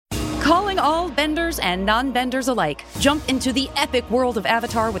Calling all benders and non-benders alike. Jump into the epic world of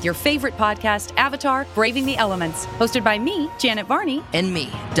Avatar with your favorite podcast, Avatar: Braving the Elements. Hosted by me, Janet Varney. And me,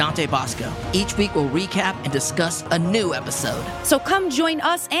 Dante Bosco. Each week we'll recap and discuss a new episode. So come join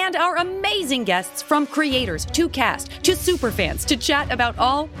us and our amazing guests, from creators to cast to superfans, to chat about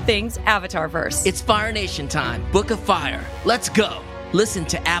all things Avatarverse. It's Fire Nation time. Book of Fire. Let's go. Listen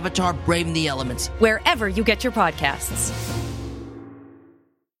to Avatar: Braving the Elements wherever you get your podcasts.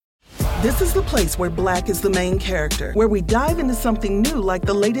 This is the place where Black is the main character, where we dive into something new like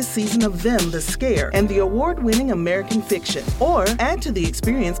the latest season of Them, The Scare, and the award-winning American Fiction. Or add to the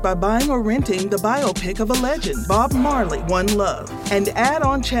experience by buying or renting the biopic of a legend, Bob Marley, One Love. And add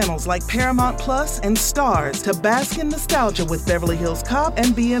on channels like Paramount Plus and Stars to bask in nostalgia with Beverly Hills Cop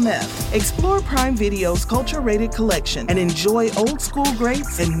and BMF. Explore Prime Video's culture-rated collection and enjoy old school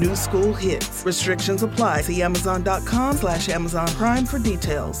greats and new school hits. Restrictions apply. See Amazon.com/Amazon Prime for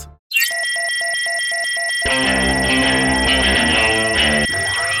details.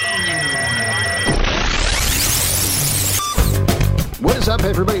 What is up,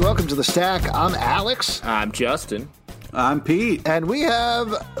 everybody? Welcome to The Stack. I'm Alex. I'm Justin. I'm Pete. And we have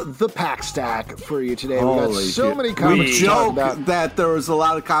the pack stack for you today. Holy we got so many comics We to talk joke about. that there was a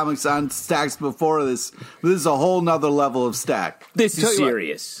lot of comics on stacks before this. This is a whole nother level of stack. This is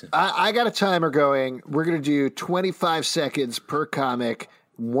serious. I got a timer going. We're going to do 25 seconds per comic.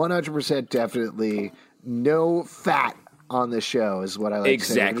 100% definitely. No fat on the show is what I like to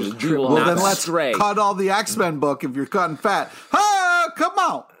say. Exactly. Well, then let's cut all the X-Men book if you're cutting fat. Come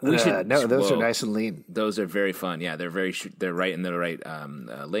on. We should. No, those are nice and lean. Those are very fun. Yeah, they're they're right in the right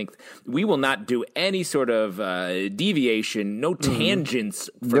length. We will not do any sort of deviation. No tangents.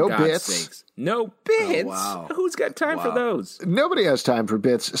 For No God's bits. sakes. No bits. Oh, wow. Who's got time for those? Nobody has time for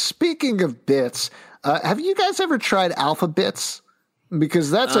bits. Speaking of bits, have you guys ever tried Alpha Bits?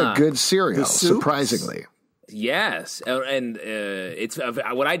 Because that's a good cereal, surprisingly. Yes, and it's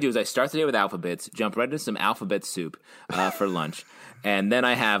what I do is I start the day with Alphabets, jump right into some Alphabet soup for lunch, and then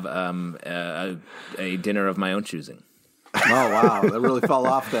I have a dinner of my own choosing. Oh, wow. That really fell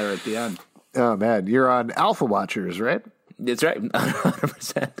off there at the end. Oh, man. You're on Alpha Watchers, right? That's right,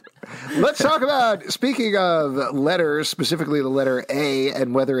 100%. Let's talk about, speaking of letters, specifically the letter A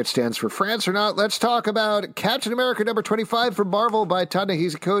and whether it stands for France or not, let's talk about Captain America number 25 from Marvel by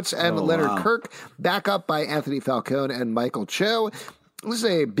Ta-Nehisi Coates and Leonard Kirk, backup by Anthony Falcone and Michael Cho. This is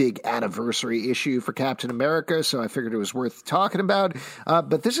a big anniversary issue for Captain America, so I figured it was worth talking about.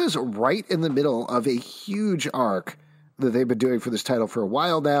 But this is right in the middle of a huge arc that they've been doing for this title for a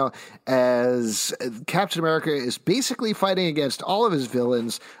while now, as Captain America is basically fighting against all of his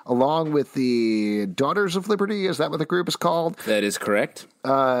villains, along with the Daughters of Liberty. Is that what the group is called? That is correct.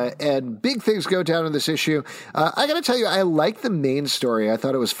 And big things go down in this issue. I got to tell you, I like the main story. I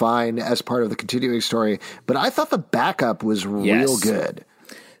thought it was fine as part of the continuing story, but I thought the backup was real good.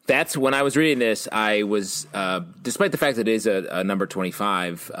 That's when I was reading this. I was, despite the fact that it is a number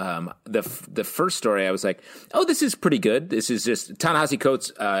 25, the first story I was like, "Oh, this is pretty good." This is just Ta-Nehisi Coates,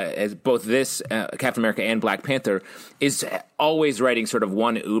 as both this Captain America and Black Panther, is always writing sort of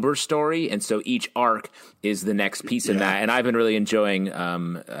one Uber story, and so each arc is the next piece in that. And I've been really enjoying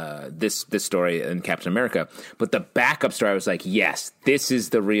this story in Captain America. But the backup story, I was like, "Yes, this is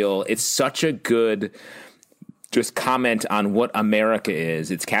the real." It's such a good just comment on what America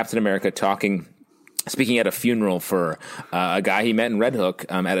is. It's Captain America speaking at a funeral for a guy he met in Red Hook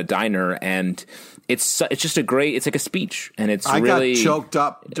at a diner, and it's just it's like a speech, and it's really got choked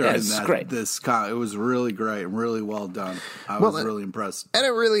up during that. Great. It was really great, really well done. I was really impressed. And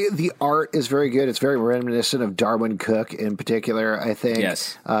the art is very good. It's very reminiscent of Darwin Cook in particular, I think.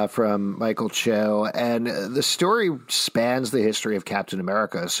 Yes. From Michael Cho. And the story spans the history of Captain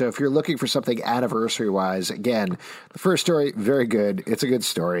America. So if you're looking for something anniversary-wise, again, the first story, very good. It's a good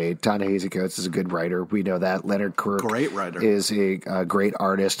story. Ta-Nehisi Coates is a good writer. We know that. Leonard Kirk great writer. Is a great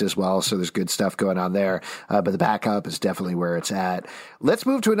artist as well, so there's good stuff going on there. But the backup is definitely where it's at. Let's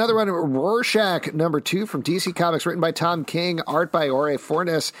move to another one. Rorschach, number 2 from DC Comics, written by Tom King, art by Ore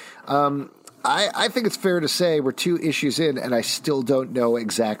Fornes. I think it's fair to say we're 2 issues in, and I still don't know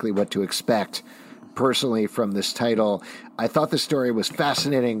exactly what to expect personally from this title. I thought the story was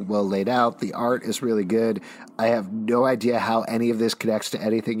fascinating, well laid out. The art is really good. I have no idea how any of this connects to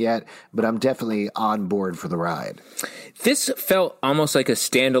anything yet, but I'm definitely on board for the ride. This felt almost like a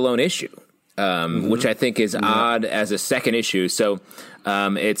standalone issue. Which I think is odd as a second issue. So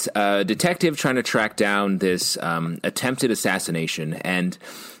it's a detective trying to track down this attempted assassination. And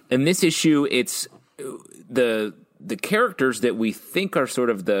in this issue, it's the characters that we think are sort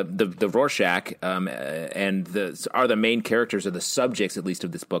of the Rorschach and are the main characters or the subjects, at least,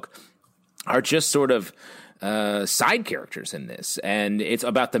 of this book, are just sort of side characters in this, and it's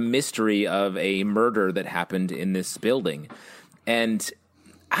about the mystery of a murder that happened in this building. And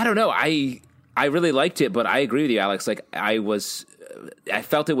I don't know, I really liked it, but I agree with you, Alex. Like I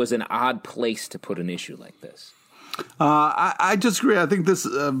felt it was an odd place to put an issue like this. I disagree. I think this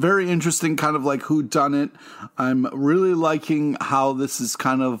is a very interesting kind of like whodunit. I'm really liking how this is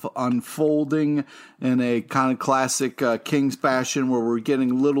kind of unfolding in a kind of classic King's fashion, where we're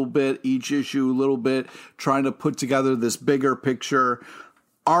getting a little bit, each issue a little bit, trying to put together this bigger picture.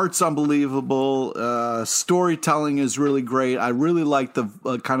 Art's unbelievable. Storytelling is really great. I really like the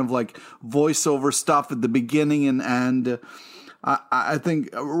kind of like voiceover stuff at the beginning and end. I think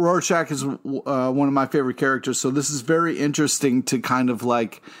Rorschach is one of my favorite characters, so this is very interesting to kind of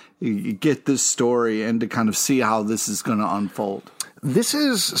like get this story and to kind of see how this is going to unfold. This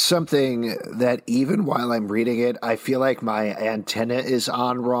is something that even while I'm reading it, I feel like my antenna is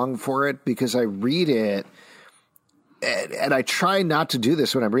on wrong for it, because I read it, and I try not to do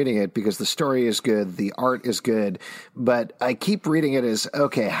this when I'm reading it because the story is good, the art is good, but I keep reading it as,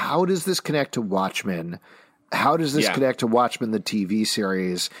 okay, how does this connect to Watchmen? How does this connect to Watchmen, the TV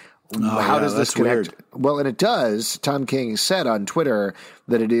series? How does this connect? Weird. Well, and it does. Tom King said on Twitter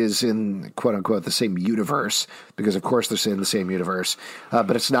that it is in, quote unquote, the same universe, because of course they're in the same universe,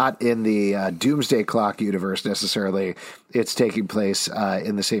 but it's not in the Doomsday Clock universe necessarily. It's taking place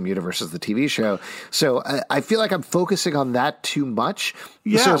in the same universe as the TV show. So I feel like I'm focusing on that too much.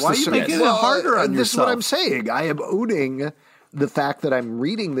 Yeah, why are you making it harder on yourself? This is what I'm saying. I am owning the fact that I'm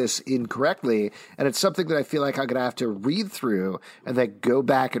reading this incorrectly, and it's something that I feel like I'm going to have to read through and then go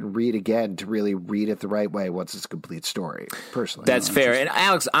back and read again to really read it the right way once it's a complete story, personally. That's fair. And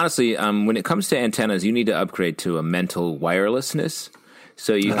Alex, honestly, when it comes to antennas, you need to upgrade to a mental wirelessness,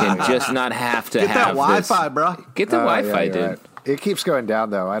 so you can just not have to get have that Wi-Fi, bro. Get the Wi-Fi, dude. Right. It keeps going down,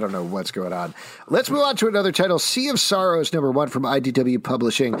 though. I don't know what's going on. Let's move on to another title. Sea of Sorrows, #1 from IDW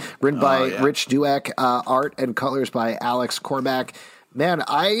Publishing, written by Rich Dueck, art and colors by Alex Cormack. Man,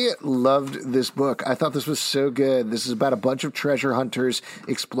 I loved this book. I thought this was so good. This is about a bunch of treasure hunters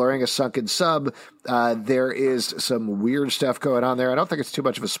exploring a sunken sub. There is some weird stuff going on there. I don't think it's too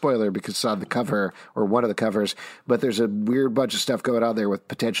much of a spoiler because it's on the cover, or one of the covers, but there's a weird bunch of stuff going on there with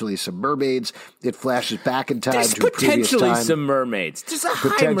potentially some mermaids. It flashes back in time to a previous time. Potentially some mermaids. There's a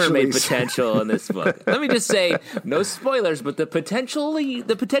high mermaid potential in this book. Let me just say, no spoilers, but the potentiality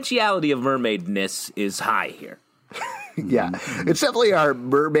of mermaidness is high here. Yeah, it's definitely our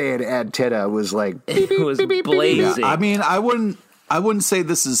mermaid antenna was like it was blazing. Yeah, I mean, I wouldn't say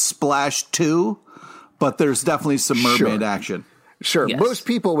this is Splash 2, but there's definitely some mermaid action. Sure, yes. Most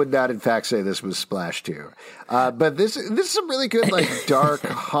people would not, in fact, say this was Splash 2. But this is some really good, like, dark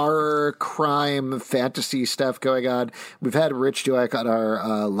horror, crime, fantasy stuff going on. We've had Rich Dueck on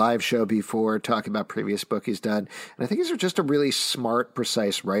our live show before talking about previous book he's done. And I think he's just a really smart,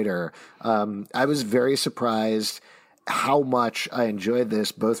 precise writer. I was very surprised how much I enjoyed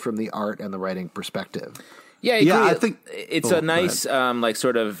this, both from the art and the writing perspective. Yeah, I think it's a nice, like,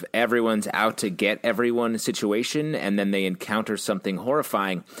 sort of everyone's out to get everyone situation, and then they encounter something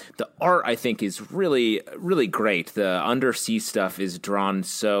horrifying. The art, I think, is really, really great. The undersea stuff is drawn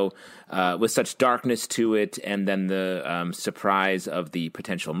so with such darkness to it, and then the surprise of the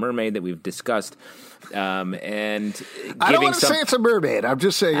potential mermaid that we've discussed. And I don't want to say it's a mermaid. I'm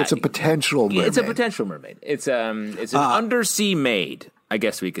just saying it's a potential mermaid. It's a potential mermaid. It's an undersea maid, I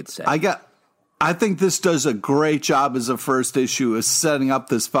guess we could say. I think this does a great job as a first issue of setting up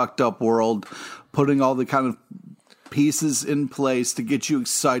this fucked up world, putting all the kind of pieces in place to get you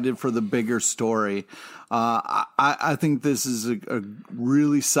excited for the bigger story. I think this is a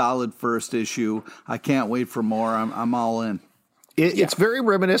really solid first issue. I can't wait for more. I'm all in. It's very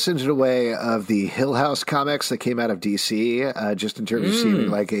reminiscent in a way of the Hill House comics that came out of DC, just in terms of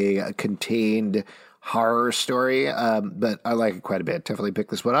seeming like a contained horror story, but I like it quite a bit. Definitely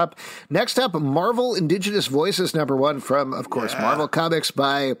pick this one up. Next up, Marvel Indigenous Voices #1 from, of course, Marvel Comics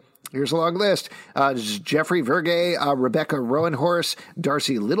by, here's a long list, Jeffrey Vergey, Rebecca Rowanhorse,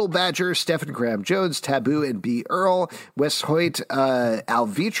 Darcy Little Badger, Stephen Graham Jones, Taboo and B. Earl, Wes Hoyt, Al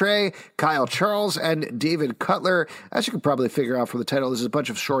Vitre, Kyle Charles, and David Cutler. As you can probably figure out from the title, this is a bunch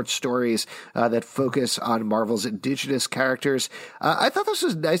of short stories that focus on Marvel's indigenous characters. I thought this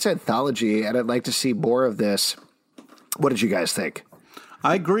was a nice anthology, and I'd like to see more of this. What did you guys think?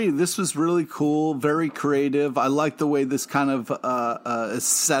 I agree. This was really cool, very creative. I like the way this kind of is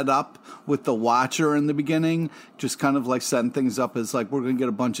set up with the Watcher in the beginning, just kind of like setting things up as like we're going to get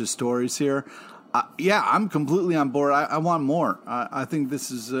a bunch of stories here. Yeah, I'm completely on board. I want more. I think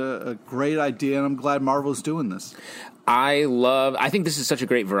this is a great idea, and I'm glad Marvel's doing this. I think this is such a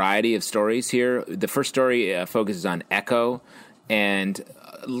great variety of stories here. The first story focuses on Echo, and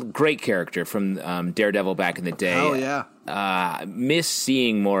great character from Daredevil back in the day. Oh, yeah. Miss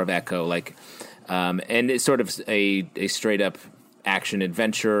seeing more of Echo, and it's sort of a straight up action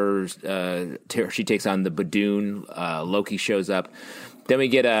adventure. She takes on the Badoon. Loki shows up. Then we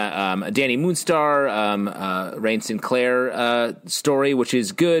get a Danny Moonstar, Rain Sinclair story, which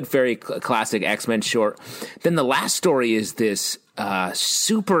is good, very classic X-Men short. Then the last story is this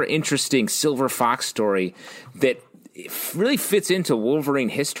super interesting Silver Fox story that really fits into Wolverine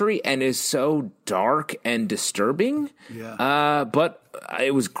history and is so dark and disturbing. Yeah. But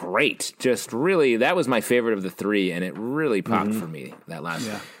it was great. Just really, that was my favorite of the three, and it really popped for me, that last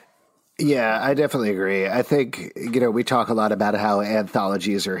one. Yeah, I definitely agree. I think, we talk a lot about how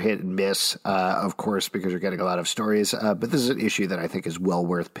anthologies are hit and miss, of course, because you're getting a lot of stories. But this is an issue that I think is well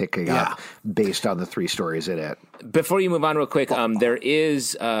worth picking up based on the 3 stories in it. Before you move on real quick, there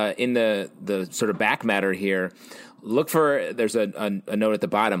is, in the sort of back matter here, there's a note at the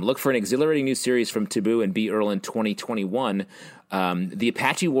bottom. Look for an exhilarating new series from Taboo and B. Earl in 2021. The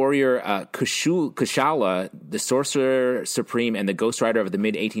Apache warrior Kushala, the sorcerer supreme and the Ghost Rider of the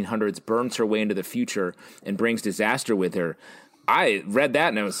mid-1800s, burns her way into the future and brings disaster with her. I read that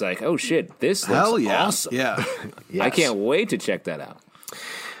and I was like, oh shit, this looks awesome. Yeah. Yes. I can't wait to check that out.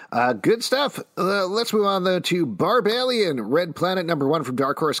 Good stuff. Let's move on, though, to Barbalian, Red Planet #1 from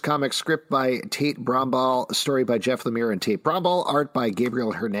Dark Horse Comics, script by Tate Brombal, story by Jeff Lemire and Tate Brombal, art by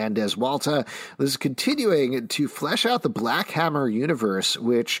Gabriel Hernandez Walta. This is continuing to flesh out the Black Hammer universe,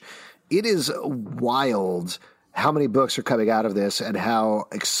 which it is wild how many books are coming out of this and how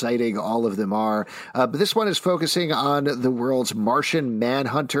exciting all of them are. But this one is focusing on the world's Martian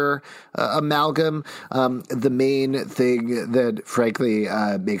Manhunter amalgam. The main thing that, frankly,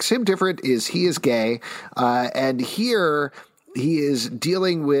 makes him different is he is gay. And here he is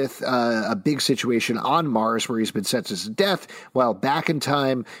dealing with a big situation on Mars where he's been sentenced to death, while back in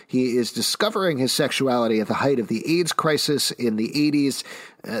time he is discovering his sexuality at the height of the AIDS crisis in the 80s.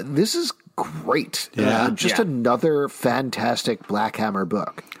 This is great. Just another fantastic Black Hammer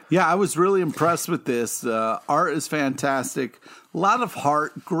book. Yeah, I was really impressed with this. Art is fantastic. A lot of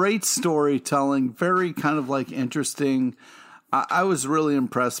heart, great storytelling, very kind of interesting. I was really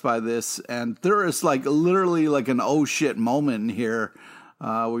impressed by this. And there is literally an oh shit moment in here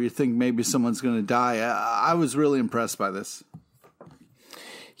where you think maybe someone's going to die. I was really impressed by this.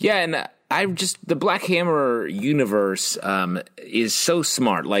 Yeah, and the Black Hammer universe is so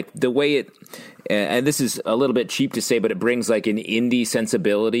smart. The way it, and this is a little bit cheap to say, but it brings an indie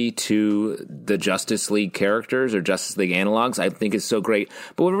sensibility to the Justice League characters or Justice League analogs. I think is so great.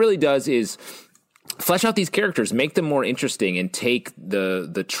 But what it really does is flesh out these characters, make them more interesting, and take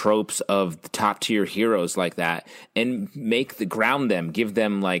the tropes of the top tier heroes like that and ground them, give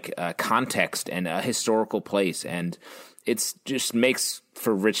them context and a historical place, and it's just makes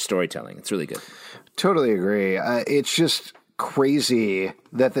for rich storytelling. It's really good. Totally agree. It's just crazy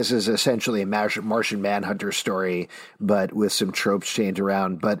that this is essentially a Martian Manhunter story, but with some tropes changed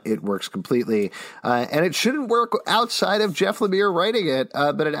around, but it works completely. And it shouldn't work outside of Jeff Lemire writing it,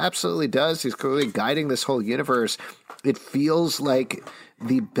 but it absolutely does. He's clearly guiding this whole universe. It feels like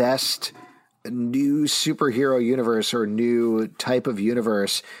the best new superhero universe or new type of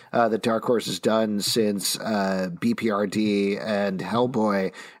universe that Dark Horse has done since BPRD and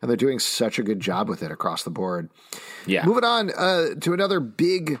Hellboy, and they're doing such a good job with it across the board. Yeah. Moving on to another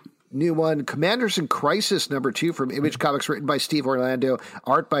big new one, Commanders in Crisis #2 from Image Comics, written by Steve Orlando,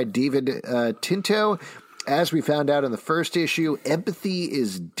 art by David Tinto. As we found out in the first issue, empathy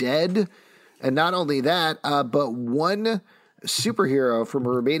is dead. And not only that, but one superhero from a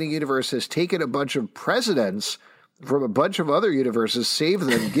remaining universe has taken a bunch of presidents from a bunch of other universes, saved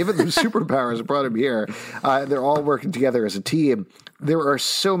them, given them superpowers, and brought them here. They're all working together as a team. There are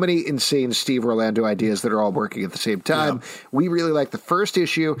so many insane Steve Orlando ideas that are all working at the same time. Yeah. We really like the first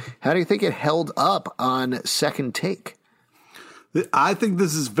issue. How do you think it held up on second take? I think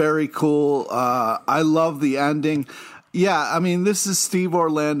this is very cool. I love the ending. Yeah, I mean, this is Steve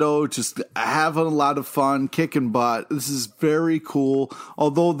Orlando just having a lot of fun, kicking butt. This is very cool.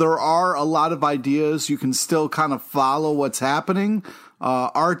 Although there are a lot of ideas, you can still kind of follow what's happening.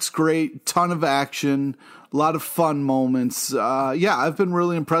 Art's great, ton of action, a lot of fun moments. Yeah, I've been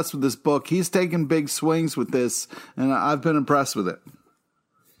really impressed with this book. He's taken big swings with this, and I've been impressed with it.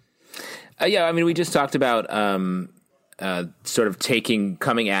 Yeah, I mean, we just talked about sort of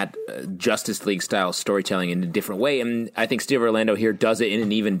coming at Justice League style storytelling in a different way. And I think Steve Orlando here does it in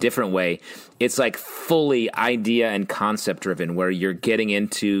an even different way. It's fully idea and concept driven, where you're getting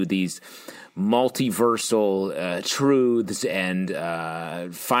into these multiversal truths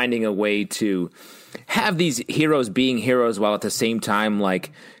and finding a way to have these heroes being heroes while at the same time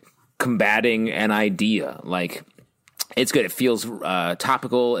like combating an idea. Like, it's good. It feels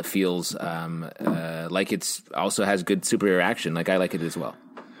topical. It feels like it's also has good superhero action. Like, I like it as well.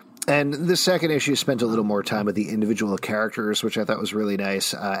 And the second issue spent a little more time with the individual characters, which I thought was really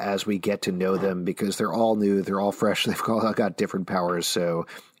nice as we get to know them, because they're all new, they're all fresh, they've all got different powers, so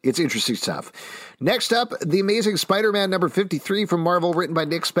it's interesting stuff. Next up, The Amazing Spider-Man number 53 from Marvel, written by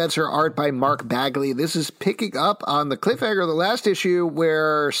Nick Spencer, art by Mark Bagley. This is picking up on the cliffhanger of the last issue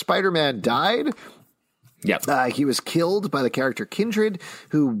where Spider-Man died. Yep. He was killed by the character Kindred,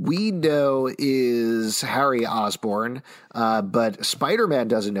 who we know is Harry Osborn, but Spider-Man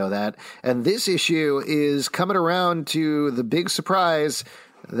doesn't know that. And this issue is coming around to the big surprise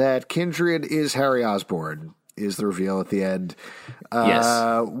that Kindred is Harry Osborn, is the reveal at the end.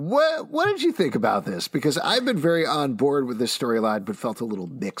 Yes. What did you think about this? Because I've been very on board with this storyline, but felt a little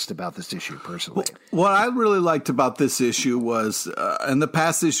mixed about this issue personally. What I really liked about this issue was, in the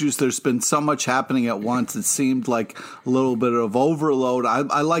past issues, there's been so much happening at once. It seemed like a little bit of overload.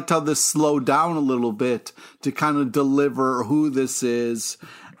 I liked how this slowed down a little bit to kind of deliver who this is.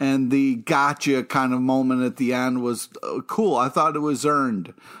 And the gotcha kind of moment at the end was cool. I thought it was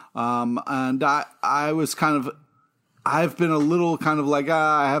earned. And I was kind of, I've been a little kind of like,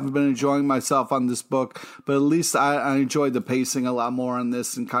 I haven't been enjoying myself on this book, but at least I enjoyed the pacing a lot more on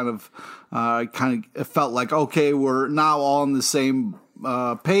this, and it felt like, okay, we're now all on the same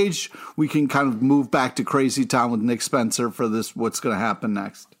page. We can kind of move back to Crazy Town with Nick Spencer for this, what's going to happen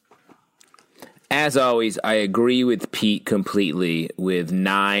next. As always, I agree with Pete completely with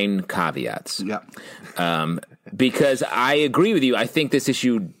 9 caveats. Yeah. Because I agree with you. I think this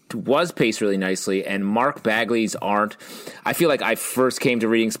issue was paced really nicely, and Mark Bagley's art, I feel like I first came to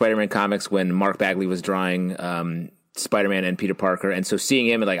reading Spider-Man comics when Mark Bagley was drawing Spider-Man and Peter Parker, and so seeing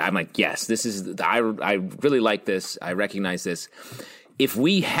him, I'm like, yes, this is, I really like this. I recognize this. If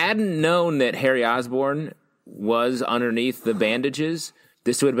we hadn't known that Harry Osborn was underneath the bandages,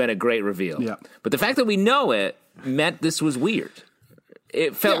 this would have been a great reveal. Yeah. But the fact that we know it meant this was weird.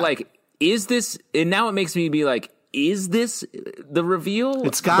 It felt like, is this, and now it makes me be like, is this the reveal?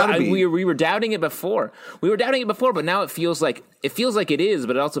 It's gotta be. We were doubting it before. But now it feels like it is,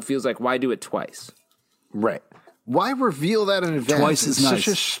 but it also feels like, why do it twice? Right. Why reveal that in advance? Twice is nice.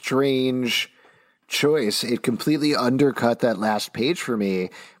 Such a strange choice. It completely undercut that last page for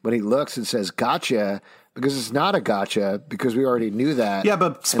me when he looks and says, gotcha, because it's not a gotcha, because we already knew that. Yeah,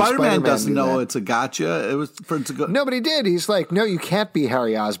 but Spider-Man doesn't know it's a gotcha. It was for it to go. No, but he did. He's like, no, you can't be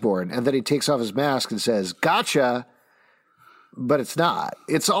Harry Osborn. And then he takes off his mask and says, gotcha, but it's not.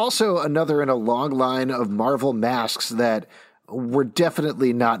 It's also another in a long line of Marvel masks that were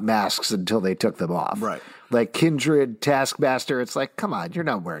definitely not masks until they took them off. Right. Like Kindred, Taskmaster, it's like, come on, you're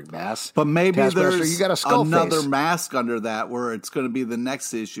not wearing masks. But maybe Taskmaster, there's you got a skull another face. mask under that where it's going to be the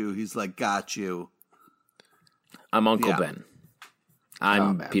next issue. He's like, got you. I'm Uncle Ben.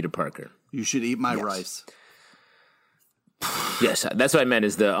 I'm Peter Parker. You should eat my rice. Yes, that's what I meant,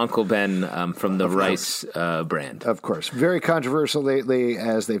 is the Uncle Ben from the rice brand. Of course. Very controversial lately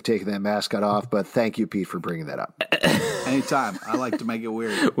as they've taken that mascot off, but thank you, Pete, for bringing that up. Anytime. I like to make it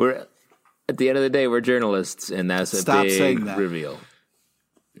weird. We're at the end of the day, we're journalists, and that's a big reveal.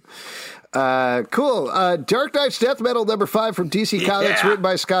 Cool. Dark Knight's Death Metal number 5 from DC Comics, written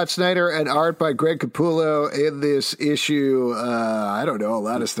by Scott Snyder and art by Greg Capullo. In this issue, I don't know, a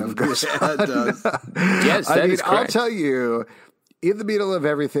lot of stuff goes on. It does. Yes, that is correct. I'll tell you, in the middle of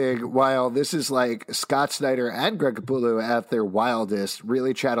everything, while this is like Scott Snyder and Greg Capullo at their wildest,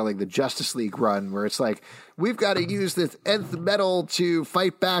 really channeling the Justice League run, where it's like, we've got to use this nth metal to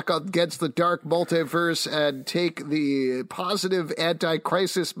fight back against the dark multiverse and take the positive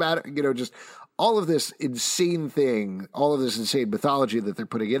anti-crisis matter, just all of this insane thing, all of this insane mythology that they're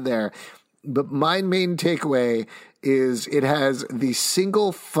putting in there. But my main takeaway is it has the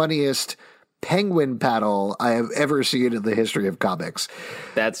single funniest penguin paddle I have ever seen in the history of comics.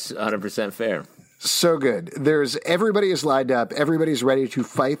 That's 100% fair. So good. Everybody is lined up. Everybody's ready to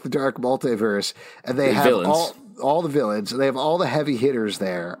fight the dark multiverse, and they have all the villains. They have all the heavy hitters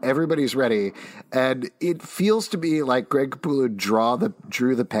there. Everybody's ready, and it feels to me like Greg Capullo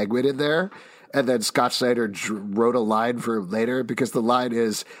drew the penguin in there, and then Scott Snyder wrote a line for later, because the line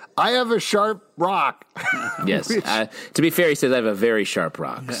is, "I have a sharp rock." Yes. To be fair, he says I have a very sharp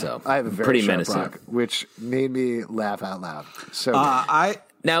rock. Yeah. So I have a very pretty sharp menacing rock, which made me laugh out loud. So I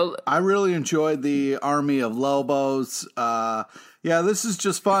really enjoyed the Army of Lobos. This is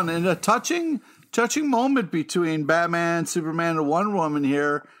just fun, and a touching moment between Batman, Superman, and Wonder Woman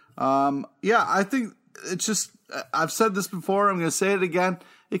here. I think it's just, I've said this before, I'm going to say it again.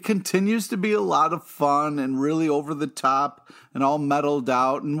 It continues to be a lot of fun and really over the top and all metaled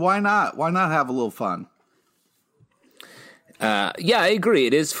out. And why not? Why not have a little fun? I agree.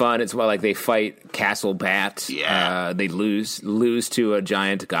 It is fun. It's like they fight Castle Bat. Yeah. They lose to a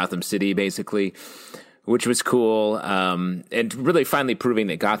giant Gotham City, basically, which was cool. And really finally proving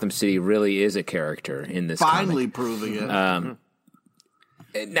that Gotham City really is a character in this comic. Proving it.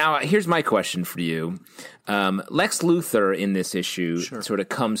 Now, here's my question for you. Lex Luthor in this issue sort of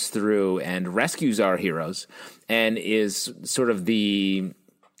comes through and rescues our heroes and is sort of the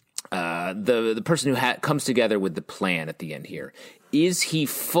person who comes together with the plan at the end here. Is he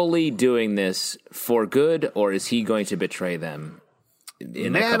fully doing this for good, or is he going to betray them?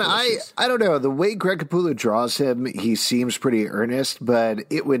 I don't know. The way Greg Capullo draws him, he seems pretty earnest, but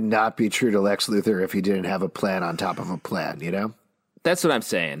it would not be true to Lex Luthor if he didn't have a plan on top of a plan, you know? That's what I'm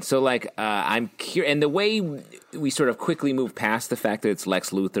saying. So, I'm curious, and the way we sort of quickly move past the fact that it's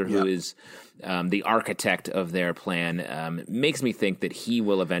Lex Luthor who is the architect of their plan makes me think that he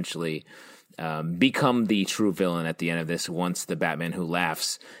will eventually become the true villain at the end of this once the Batman Who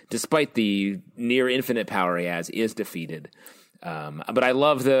Laughs, despite the near infinite power he has, is defeated. But I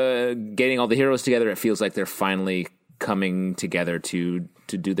love the getting all the heroes together. It feels like they're finally coming together to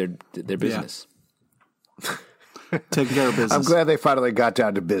do their business. Yeah. Taking care of business. I'm glad they finally got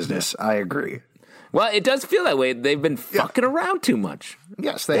down to business. I agree. Well, it does feel that way. They've been fucking around too much.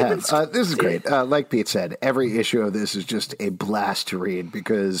 Yes, they have. This is great. Like Pete said, every issue of this is just a blast to read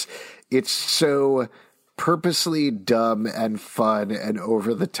because it's so purposely dumb and fun and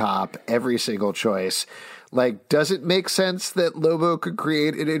over the top, every single choice. Like, does it make sense that Lobo could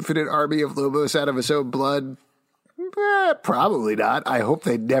create an infinite army of Lobos out of his own blood? Probably not. I hope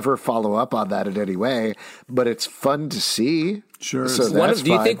they never follow up on that in any way, but it's fun to see. Sure. So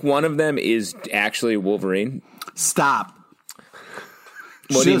do you think one of them is actually Wolverine? Stop.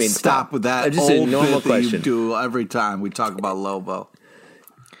 What do you mean? Stop with that. Just a normal bit question. That you do every time we talk about Lobo.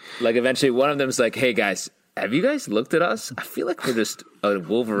 Like eventually one of them is like, "Hey guys, have you guys looked at us? I feel like we're just a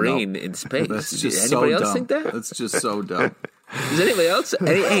Wolverine in space." That's just Does anybody else dumb. think that? That's just so dumb. Does anybody else?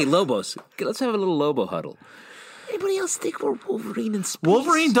 Hey, Lobos, let's have a little Lobo huddle. Anybody else think we're Wolverine in space?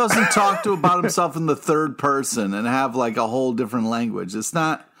 Wolverine doesn't talk about himself in the third person and have like a whole different language. It's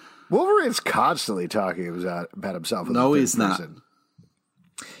not. Wolverine's constantly talking about himself in the third person.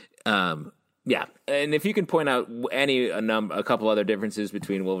 Yeah, and if you can point out a couple other differences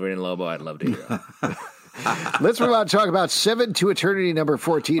between Wolverine and Lobo, I'd love to hear that. Let's move on to talk about 7 to Eternity, number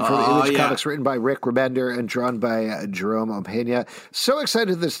 14 from Image Comics, written by Rick Remender and drawn by Jerome Opeña. So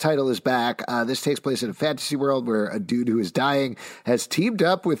excited this title is back. This takes place in a fantasy world where a dude who is dying has teamed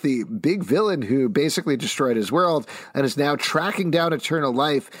up with the big villain who basically destroyed his world and is now tracking down eternal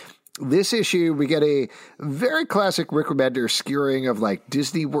life. This issue, we get a very classic Rick Remender skewering of like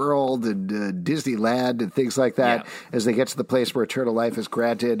Disney World and Disneyland and things like that as they get to the place where eternal life is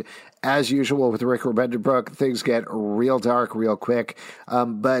granted. As usual with the Rick Remender book, things get real dark real quick.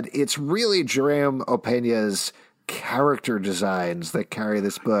 But it's really Jerome Opeña's character designs that carry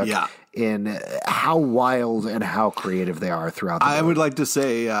this book in how wild and how creative they are throughout the book. I would like to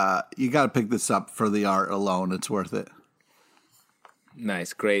say you got to pick this up for the art alone. It's worth it.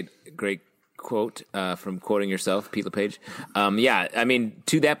 Nice. Great quote from quoting yourself, Pete LePage. I mean,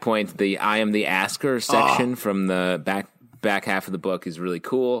 to that point, the I am the asker section from the back half of the book is really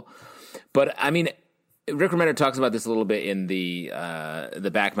cool. But, I mean, Rick Remender talks about this a little bit in the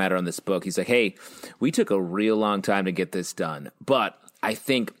back matter on this book. He's like, hey, we took a real long time to get this done. But I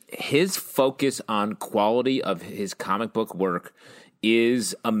think his focus on quality of his comic book work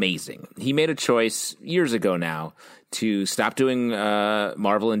is amazing. He made a choice years ago now to stop doing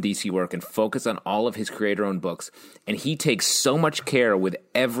Marvel and DC work and focus on all of his creator-owned books. And he takes so much care with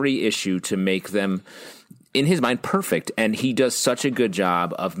every issue to make them, in his mind, perfect. And he does such a good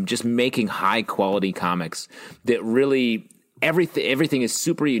job of just making high-quality comics that really everything is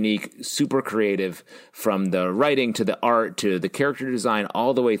super unique, super creative, from the writing to the art to the character design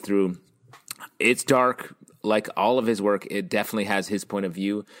all the way through. It's dark. Like all of his work, it definitely has his point of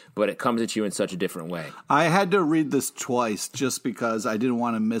view, but it comes at you in such a different way. I had to read this twice just because I didn't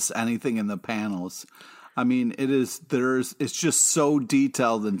want to miss anything in the panels. I mean, it's just so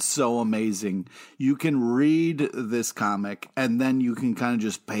detailed and so amazing. You can read this comic and then you can kind of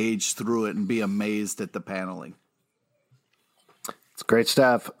just page through it and be amazed at the paneling. It's great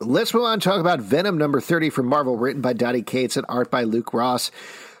stuff. Let's move on and talk about Venom number 30 from Marvel, written by Donny Cates and art by Luke Ross.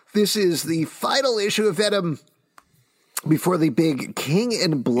 This is the final issue of Venom before the big King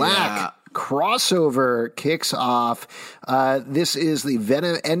in Black crossover kicks off. This is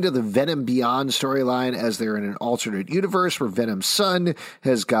the end of the Venom Beyond storyline, as they're in an alternate universe where Venom's son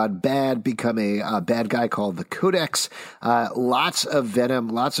has gone bad, become a bad guy called the Codex. Lots of Venom,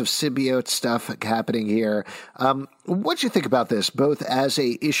 lots of symbiote stuff happening here. What do you think about this, both as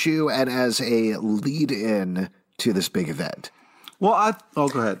a issue and as a lead-in to this big event? Well, go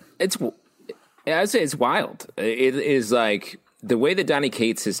ahead. I'd say it's wild. It is like the way that Donny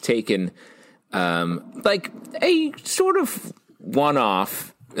Cates has taken like a sort of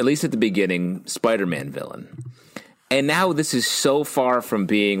one-off, at least at the beginning, Spider-Man villain. And now this is so far from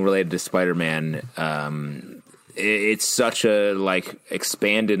being related to Spider-Man. It's such a like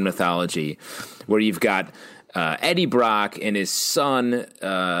expanded mythology where you've got Eddie Brock and his son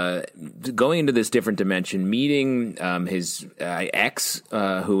going into this different dimension, meeting his ex,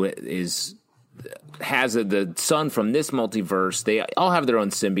 who has the son from this multiverse. They all have their own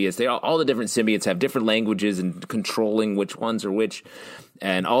symbiotes. All the different symbiotes have different languages and controlling which ones are which,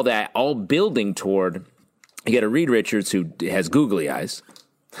 and all that, all building toward. You got a Reed Richards who has googly eyes.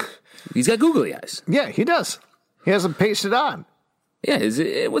 He's got googly eyes. Yeah, he does. He has them pasted on. Yeah,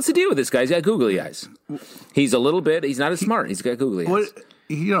 what's the deal with this guy? He's got googly eyes. He's not as smart. He's got googly eyes.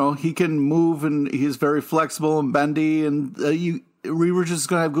 He can move, and he's very flexible and bendy, and Reed Richards is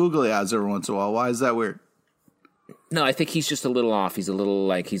going to have googly eyes every once in a while. Why is that weird? No, I think he's just a little off. He's a little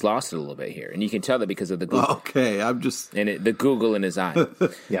like he's lost it a little bit here, and you can tell that because of the Google. Okay, I'm just the Google in his eye.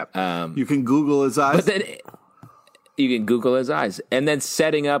 Yeah, you can Google his eyes, but then you can Google his eyes, and then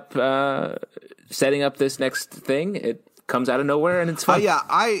setting up this next thing. It comes out of nowhere, and it's fun. Yeah,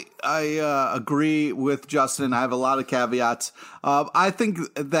 I agree with Justin. I have a lot of caveats. I think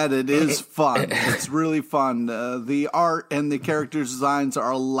that it is fun. It's really fun. The art and the character designs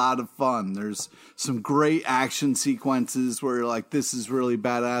are a lot of fun. There's some great action sequences where you're like, this is really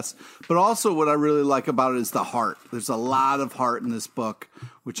badass. But also what I really like about it is the heart. There's a lot of heart in this book,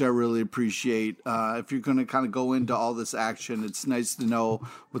 which I really appreciate. If you're going to kind of go into all this action, it's nice to know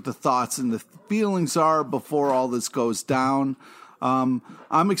what the thoughts and the feelings are before all this goes down. I'm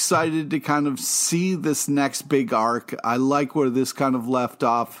excited to kind of see this next big arc. I like where this kind of left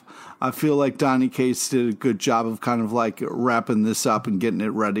off. I feel like Donny Cates did a good job of kind of like wrapping this up and getting it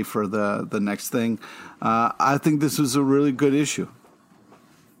ready for the next thing. I think this was a really good issue.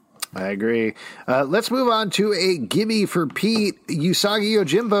 I agree. Let's move on to a gimme for Pete. Usagi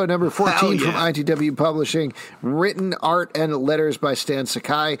Yojimbo, number 14 from ITW Publishing. Written art and letters by Stan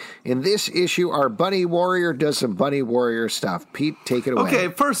Sakai. In this issue, our Bunny Warrior does some Bunny Warrior stuff. Pete, take it away. Okay,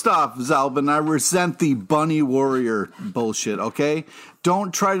 first off, Zalbin, I resent the Bunny Warrior bullshit, okay?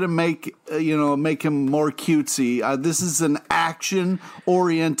 Don't try to make him more cutesy. This is an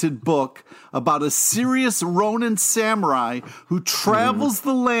action-oriented book about a serious Ronin samurai who travels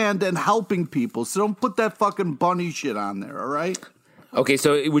the land and helping people. So don't put that fucking bunny shit on there, all right? Okay,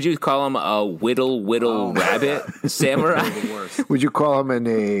 so would you call him a whittle rabbit samurai? Would you call him an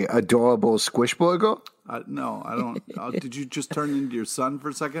adorable squishbuggle? No, I don't. Did you just turn into your son for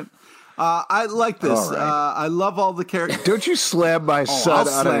a second? I like this. Right. I love all the characters. Don't you slam my son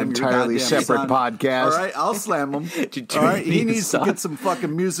on an entirely separate podcast. All right, I'll slam him. All right, he needs to get some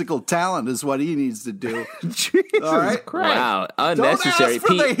fucking musical talent is what he needs to do. Jesus all right? Christ. Wow, unnecessary. Don't ask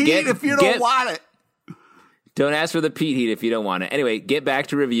for the heat if you don't want it. Don't ask for the Pete heat if you don't want it. Anyway, get back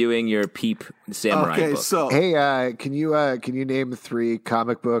to reviewing your Peep Samurai book. So hey, can you name 3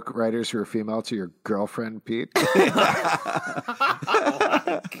 comic book writers who are female to your girlfriend, Pete?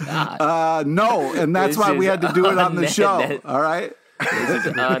 God. No, and that's why we had to do it on the show. All right. This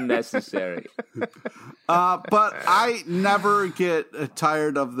is unnecessary. But I never get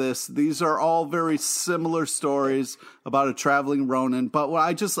tired of this. These are all very similar stories about a traveling Ronin. But what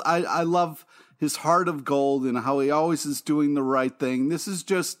I love his heart of gold and how he always is doing the right thing. This is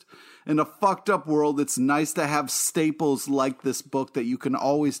just, in a fucked up world, it's nice to have staples like this book that you can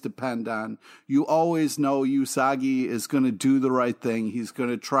always depend on. You always know Usagi is going to do the right thing. He's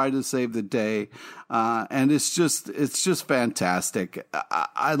going to try to save the day. And it's just fantastic.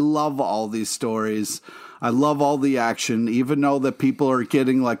 I love all these stories. I love all the action, even though that people are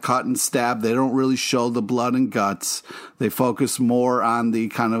getting like cut and stabbed. They don't really show the blood and guts. They focus more on the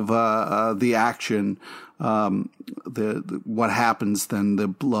kind of the action, what happens than the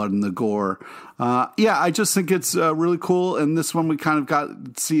blood and the gore. I just think it's really cool. And this one we kind of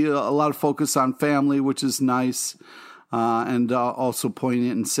got to see a lot of focus on family, which is nice. And also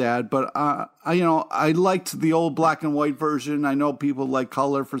poignant and sad. But, I liked the old black and white version. I know people like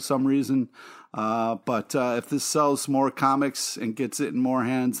color for some reason. But if this sells more comics and gets it in more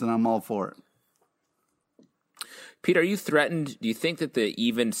hands, then I'm all for it. Pete, are you threatened? Do you think that the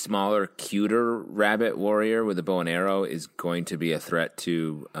even smaller, cuter rabbit warrior with a bow and arrow is going to be a threat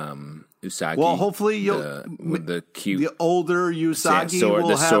to Usagi? Well, hopefully the cute, the older Usagi sword, will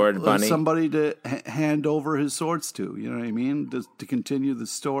the have sword bunny. Somebody to hand over his swords to. You know what I mean? To continue the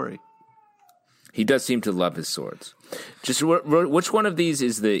story. He does seem to love his swords. Just which one of these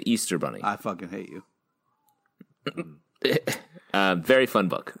is the Easter bunny? I fucking hate you. Very fun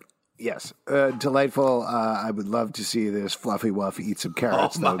book. Yes, delightful. I would love to see this fluffy wuff eat some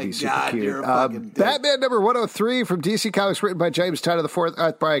carrots. That would be super cute. Batman number 103 from DC Comics, written by James Tynion IV,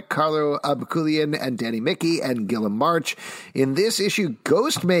 art by Carlo Baculian and Danny Mickey and Gilliam March. In this issue,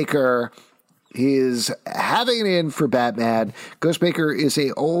 Ghostmaker is having it in for Batman. Ghostmaker is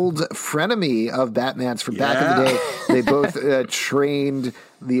a old frenemy of Batman's from back in the day. They both trained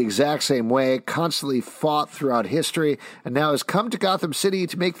the exact same way, constantly fought throughout history, and now has come to Gotham City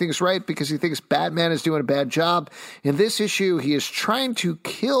to make things right because he thinks Batman is doing a bad job. In this issue, he is trying to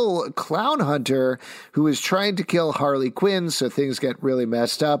kill Clown Hunter, who is trying to kill Harley Quinn, so things get really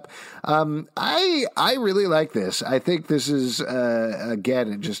messed up. I really like this. I think this is,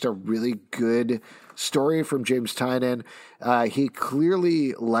 again, just a really good story from James Tynion. He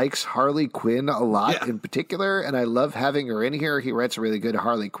clearly likes Harley Quinn a lot in particular, and I love having her in here. He writes a really good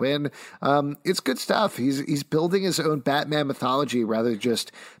Harley Quinn. It's good stuff. He's building his own Batman mythology rather than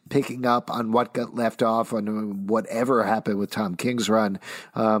just picking up on what got left off on whatever happened with Tom King's run.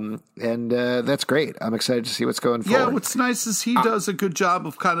 And that's great. I'm excited to see what's going forward. Yeah, what's nice is he does a good job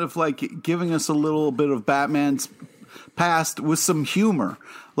of kind of like giving us a little bit of Batman's past with some humor.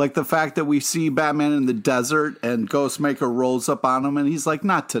 Like the fact that we see Batman in the desert and Ghostmaker rolls up on him and he's like,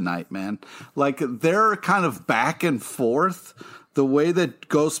 not tonight, man. Like they're kind of back and forth. The way that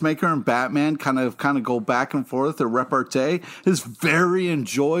Ghostmaker and Batman kind of go back and forth, their repartee is very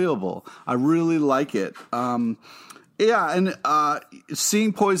enjoyable. I really like it.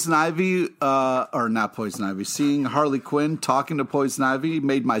 Seeing Poison Ivy, or not Poison Ivy, seeing Harley Quinn talking to Poison Ivy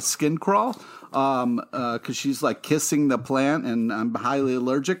made my skin crawl. Because she's like kissing the plant and I'm highly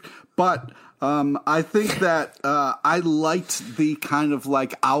allergic. But I think that I liked the kind of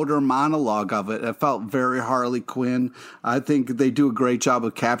like outer monologue of it. It felt very Harley Quinn. I think they do a great job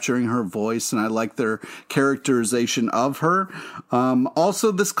of capturing her voice, and I like their characterization of her.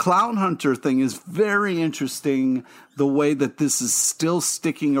 Also, this Clown Hunter thing is very interesting, the way that this is still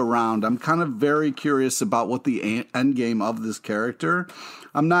sticking around. I'm kind of very curious about what the end game of this character.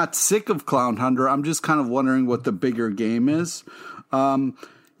 I'm not sick of Clown Hunter. I'm just kind of wondering what the bigger game is. I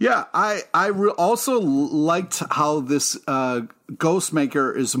also liked how this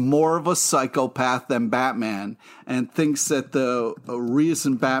Ghostmaker is more of a psychopath than Batman and thinks that the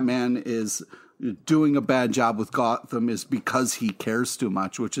reason Batman is doing a bad job with Gotham is because he cares too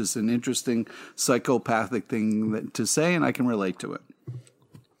much, which is an interesting psychopathic thing to say, and I can relate to it.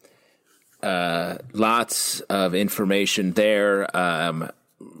 Lots of information there.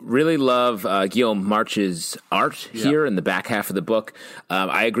 Really love Guillaume March's art here in the back half of the book.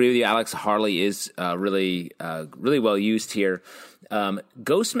 I agree with you, Alex. Harley is really well used here.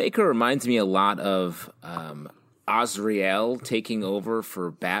 Ghostmaker reminds me a lot of Azrael taking over for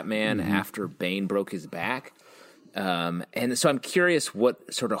Batman after Bane broke his back. And so I'm curious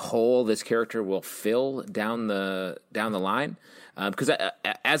what sort of hole this character will fill down the line. Because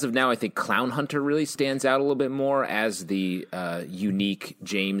as of now, I think Clown Hunter really stands out a little bit more as the unique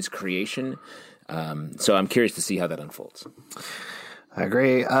James creation. So I'm curious to see how that unfolds. I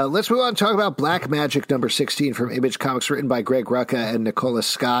agree. Let's move on and talk about Black Magic number 16 from Image Comics, written by Greg Rucka and Nicola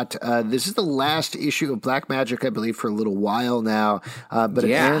Scott. This is the last issue of Black Magic, I believe, for a little while now. But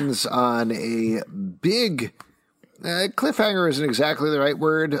it ends on a big... cliffhanger isn't exactly the right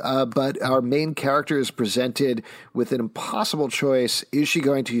word, but our main character is presented with an impossible choice. Is she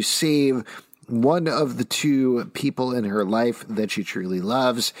going to save one of the two people in her life that she truly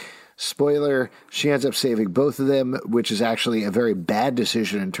loves? Spoiler, she ends up saving both of them, which is actually a very bad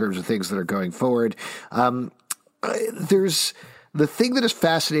decision in terms of things that are going forward. The thing that is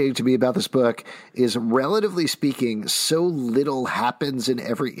fascinating to me about this book is, relatively speaking, so little happens in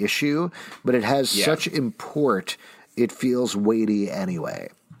every issue, but it has such import, it feels weighty anyway.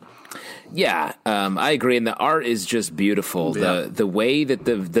 Yeah, I agree, and the art is just beautiful. Yeah. The way that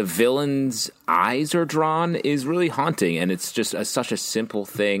the villain's eyes are drawn is really haunting, and it's just such a simple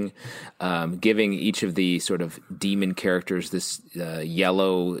thing, giving each of the sort of demon characters this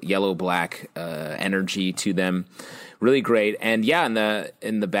yellow-black energy to them, really great. And yeah,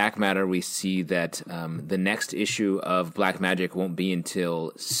 in the back matter, we see that the next issue of Black Magic won't be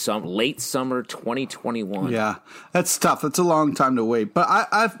until late summer 2021. Yeah, that's tough. That's a long time to wait. But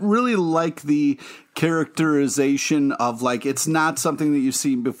I really like the characterization of, like, it's not something that you've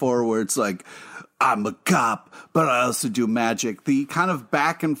seen before where it's like, I'm a cop, but I also do magic. The kind of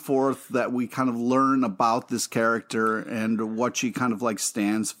back and forth that we kind of learn about this character and what she kind of like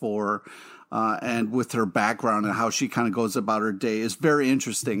stands for, and with her background and how she kind of goes about her day is very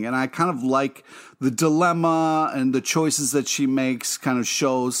interesting. And I kind of like the dilemma and the choices that she makes kind of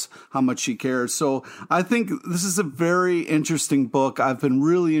shows how much she cares. So I think this is a very interesting book. I've been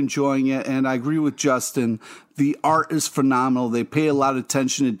really enjoying it. And I agree with Justin. The art is phenomenal. They pay a lot of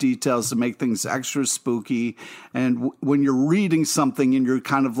attention to details to make things extra spooky. And when you're reading something and you're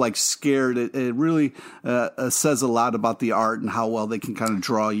kind of like scared, it really says a lot about the art and how well they can kind of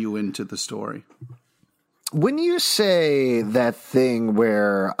draw you into the story. When you say that thing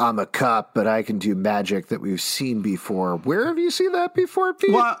where I'm a cop, but I can do magic that we've seen before, where have you seen that before,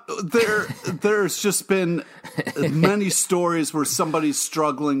 Pete? Well, there's just been many stories where somebody's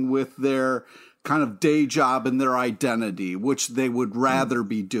struggling with their kind of day job and their identity, which they would rather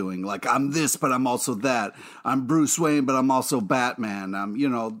be doing. Like, I'm this, but I'm also that. I'm Bruce Wayne, but I'm also Batman. I'm,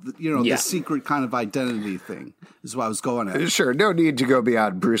 the secret kind of identity thing is what I was going at. Sure. No need to go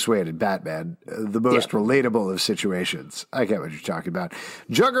beyond Bruce Wayne and Batman. The most relatable of situations. I get what you're talking about.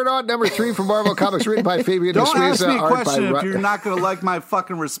 Juggernaut #3 from Marvel Comics, written by Fabian Don't D'Souza. ask me a question if you're not going to like my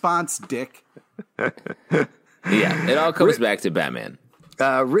fucking response, dick. Yeah, it all comes back to Batman.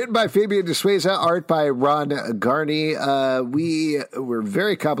 Written by Fabian D'Souza, art by Ron Garney. We were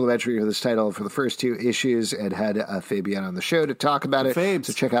very complimentary of this title for the first 2 issues and had Fabian on the show to talk about it. Fabes.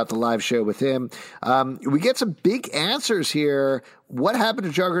 So check out the live show with him. We get some big answers here. What happened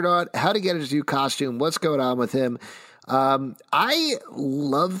to Juggernaut? How to get his new costume? What's going on with him? I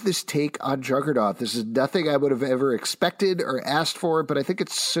love this take on Juggernaut. This is nothing I would have ever expected or asked for, but I think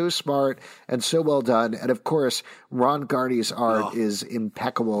it's so smart and so well done. And of course, Ron Garney's art is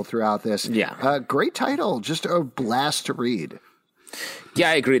impeccable throughout this. Yeah. Great title. Just a blast to read.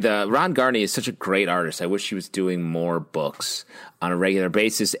 Yeah, I agree. Ron Garney is such a great artist. I wish he was doing more books on a regular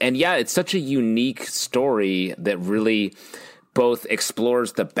basis. And yeah, it's such a unique story that really both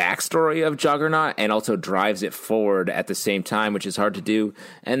explores the backstory of Juggernaut and also drives it forward at the same time, which is hard to do,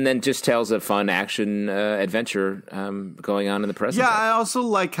 and then just tells a fun action adventure going on in the present. Yeah, I also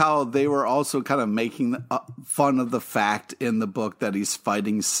like how they were also kind of making fun of the fact in the book that he's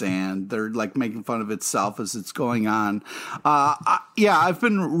fighting sand. They're like making fun of itself as it's going on. I've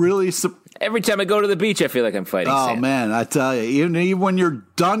been really every time I go to the beach, I feel like I'm fighting sand. Oh, man, I tell you, even when you're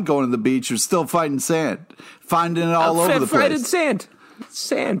done going to the beach, you're still fighting sand. Finding it all over the place. Fighting sand.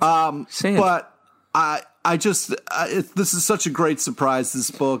 Sand. But I just, this is such a great surprise, this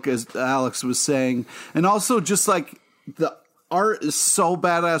book, as Alex was saying. And also just like the art is so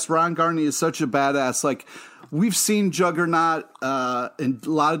badass. Ron Garney is such a badass. Like, we've seen Juggernaut in a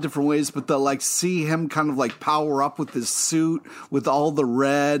lot of different ways, but see him kind of like power up with his suit with all the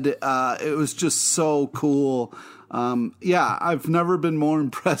red. It was just so cool. I've never been more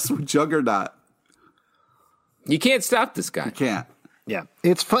impressed with Juggernaut. You can't stop this guy. You can't. Yeah.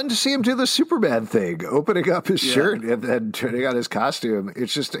 It's fun to see him do the Superman thing, opening up his shirt and then turning on his costume.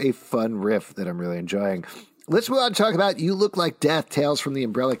 It's just a fun riff that I'm really enjoying. Let's move on to talk about You Look Like Death, Tales from the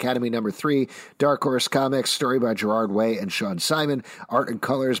Umbrella Academy #3, Dark Horse Comics, story by Gerard Way and Sean Simon, art and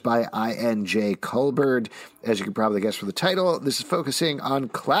colors by I.N.J. Colbert. As you can probably guess from the title, this is focusing on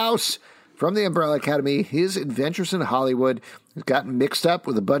Klaus from the Umbrella Academy, his adventures in Hollywood. He's gotten mixed up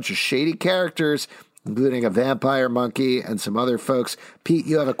with a bunch of shady characters, including a vampire monkey and some other folks. Pete,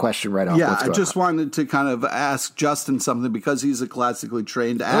 you have a question right off. Yeah, I just wanted to kind of ask Justin something because he's a classically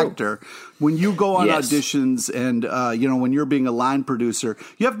trained actor. When you go on auditions and, when you're being a line producer,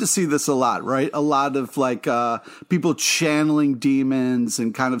 you have to see this a lot, right? A lot of people channeling demons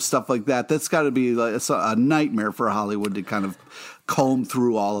and kind of stuff like that. That's got to be like a nightmare for Hollywood to kind of comb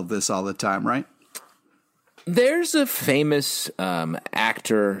through all of this all the time, right? There's a famous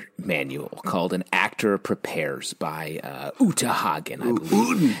actor manual called An Actor Prepares by Uta Hagen, I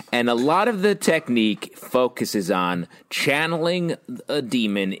believe. And a lot of the technique focuses on channeling a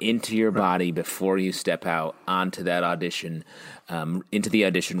demon into your body before you step out onto that audition, into the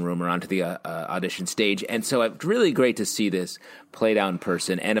audition room or onto the audition stage. And so it's really great to see this played out in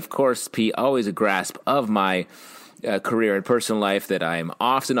person. And of course, Pete, always a grasp of my career and personal life that I am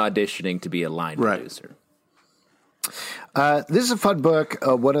often auditioning to be a line producer. This is a fun book.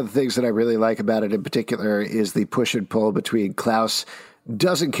 One of the things that I really like about it in particular is the push and pull between Klaus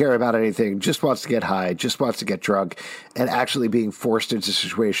doesn't care about anything, just wants to get high, just wants to get drunk, and actually being forced into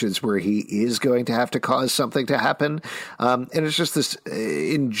situations where he is going to have to cause something to happen. And it's just this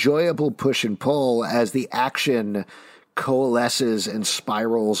enjoyable push and pull as the action coalesces and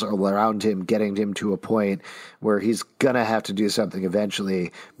spirals around him, getting him to a point where he's going to have to do something eventually,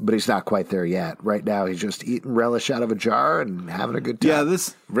 but he's not quite there yet. Right now, he's just eating relish out of a jar and having a good time. Yeah,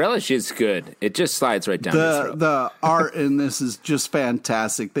 this relish is good. It just slides right down the throat. The art in this is just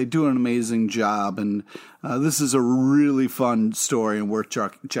fantastic. They do an amazing job, and this is a really fun story and worth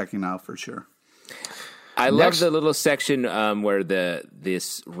checking out for sure. I love the little section where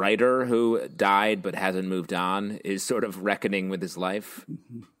this writer who died but hasn't moved on is sort of reckoning with his life.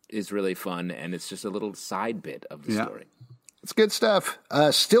 Is really fun, and it's just a little side bit of the story. It's good stuff.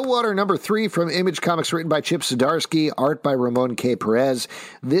 Stillwater #3 from Image Comics, written by Chip Zdarsky, art by Ramon K. Perez.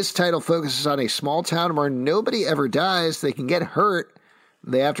 This title focuses on a small town where nobody ever dies. They can get hurt.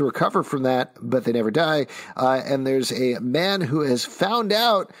 They have to recover from that, but they never die. And there's a man who has found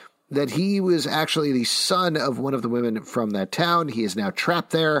out that he was actually the son of one of the women from that town. He is now trapped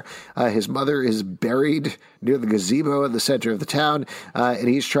there. His mother is buried near the gazebo in the center of the town, and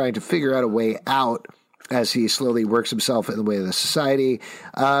he's trying to figure out a way out as he slowly works himself in the way of the society.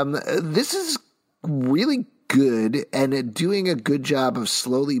 This is really good and doing a good job of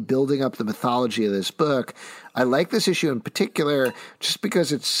slowly building up the mythology of this book. I like this issue in particular just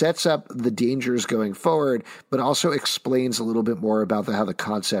because it sets up the dangers going forward, but also explains a little bit more about how the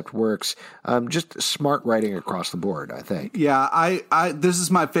concept works. Just smart writing across the board, I think. Yeah, I this is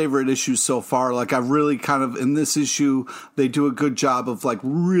my favorite issue so far. Like, I really kind of, in this issue, they do a good job of like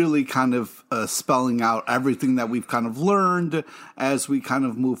really kind of spelling out everything that we've kind of learned as we kind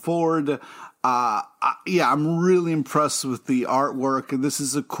of move forward. I'm really impressed with the artwork. This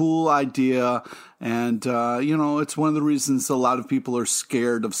is a cool idea, and it's one of the reasons a lot of people are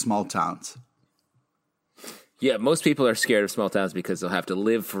scared of small towns. Yeah, most people are scared of small towns because they'll have to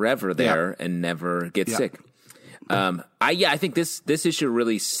live forever there and never get sick. I think this issue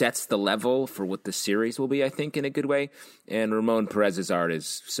really sets the level for what the series will be, I think, in a good way. And Ramon Perez's art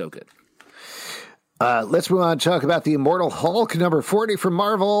is so good. Let's move on and talk about the Immortal Hulk, #40 from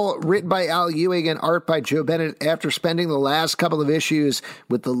Marvel, written by Al Ewing and art by Joe Bennett. After spending the last couple of issues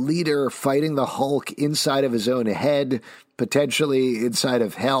with the leader fighting the Hulk inside of his own head, potentially inside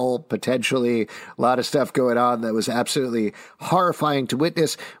of hell, potentially a lot of stuff going on that was absolutely horrifying to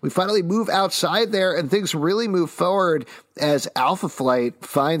witness, we finally move outside there and things really move forward as Alpha Flight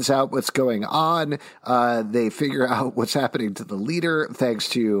finds out what's going on. They figure out what's happening to the leader thanks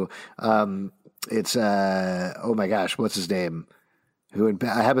to... It's, oh my gosh, what's his name? Who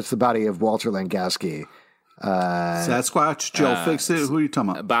inhabits the body of Walter Langowski. Sasquatch, Joe Fixit. Who are you talking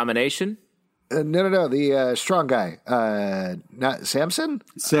about? Abomination? No, the strong guy. Not Samson?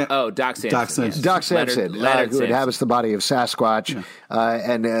 Doc Samson. Doc Samson, Leonard who inhabits the body of Sasquatch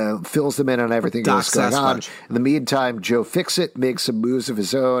and fills them in on everything that's going on. In the meantime, Joe Fixit makes some moves of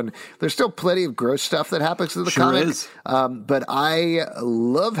his own. There's still plenty of gross stuff that happens in the comic. But I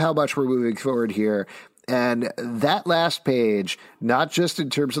love how much we're moving forward here. And that last page, not just in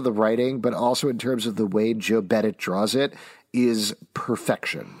terms of the writing, but also in terms of the way Joe Bennett draws it, is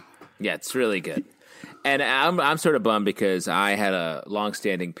perfection. Yeah, it's really good. And I'm sort of bummed because I had a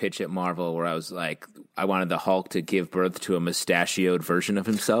long-standing pitch at Marvel where I was like, I wanted the Hulk to give birth to a mustachioed version of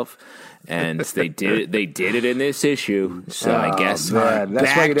himself, and they did it. They did it in this issue. So I guess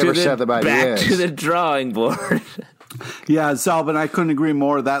that's why you never said them back to the drawing board. Yeah, Zalvin, I couldn't agree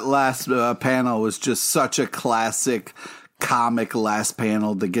more. That last panel was just such a classic comic last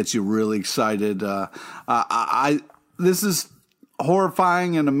panel that gets you really excited. This is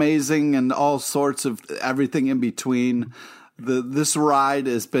horrifying and amazing and all sorts of everything in between. This ride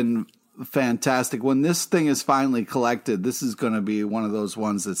has been fantastic. When this thing is finally collected, this is going to be one of those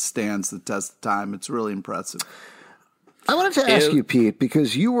ones that stands the test of time. It's really impressive. I wanted to ask you, Pete,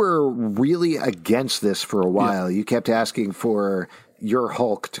 because you were really against this for a while. Yeah. You kept asking for your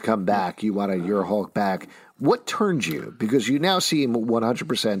Hulk to come back. You wanted your Hulk back. What turned you? Because you now seem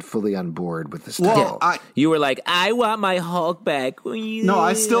 100% fully on board with this title. You were like, I want my Hulk back. No,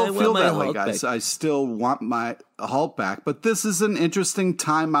 I still feel that way, guys. I still want my Hulk back. But this is an interesting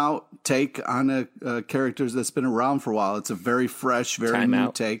time-out take on a character that's been around for a while. It's a very fresh, very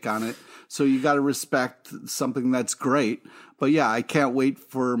new take on it. So you got to respect something that's great. But yeah, I can't wait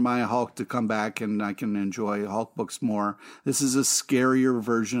for my Hulk to come back and I can enjoy Hulk books more. This is a scarier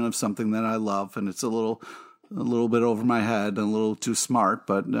version of something that I love, and it's a little bit over my head and a little too smart,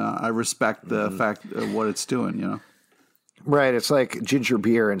 but I respect the fact of what it's doing, you know? Right. It's like ginger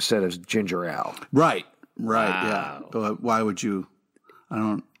beer instead of ginger ale. Right. Wow. Yeah. But why would you I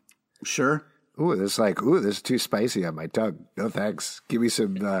don't. Sure. This is too spicy on my tongue. No thanks. Give me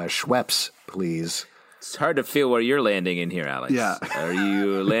some Schweppes, please. It's hard to feel where you're landing in here, Alex. Yeah. Are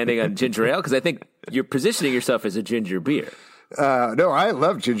you landing on ginger ale? Because I think you're positioning yourself as a ginger beer. No, I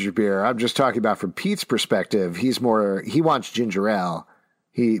love ginger beer. I'm just talking about from Pete's perspective. He wants ginger ale.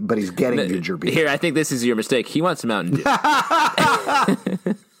 But he's getting ginger beer. Here, I think this is your mistake. He wants Mountain Dew. So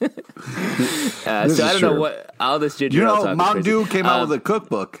I don't know what all this ginger ale talk. Mountain Dew came out with a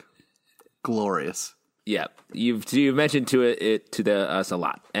cookbook. Glorious. Yeah, you've mentioned it to us a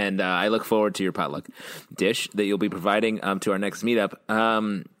lot, and I look forward to your potluck dish that you'll be providing to our next meetup.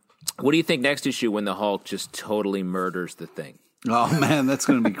 What do you think next issue when the Hulk just totally murders the Thing? Oh man, that's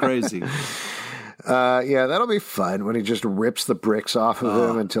going to be crazy. Yeah, that'll be fun when he just rips the bricks off of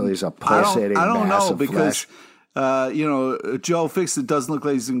him until he's a pulsating mass of flesh. I don't know because Joe Fixit doesn't look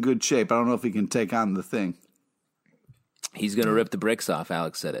like he's in good shape. I don't know if he can take on the Thing. He's going to rip the bricks off.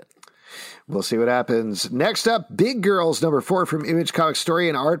 Alex said it. We'll see what happens. Next up, Big Girls, #4 from Image Comics, story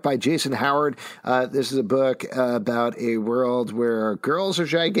and art by Jason Howard. This is a book about a world where girls are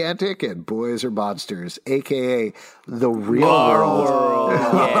gigantic and boys are monsters, a.k.a. the real world.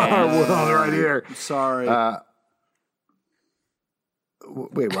 Our world right here. Sorry.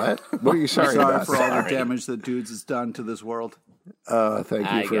 Wait, what? What are you sorry about? For all the damage that Dudes has done to this world.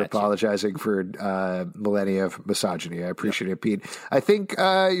 Thank you for apologizing for millennia of misogyny. I appreciate it, Pete. I think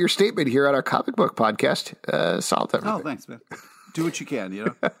your statement here on our comic book podcast solved everything. Oh, thanks, man. Do what you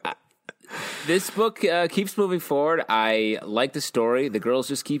can, This book keeps moving forward. I like the story. The girls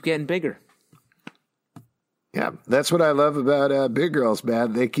just keep getting bigger. Yeah, that's what I love about Big Girls,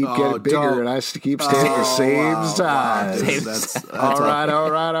 man. They keep getting bigger, and I keep staying the same size. That's all right.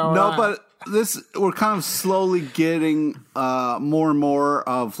 No, but we're kind of slowly getting more and more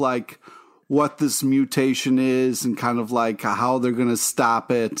of like what this mutation is and kind of like how they're going to stop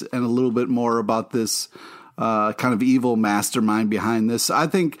it, and a little bit more about this kind of evil mastermind behind this. I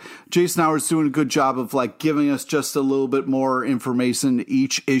think Jason Howard's doing a good job of like giving us just a little bit more information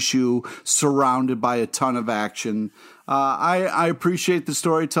each issue, surrounded by a ton of action. I appreciate the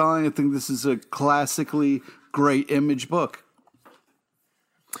storytelling. I think this is a classically great Image book.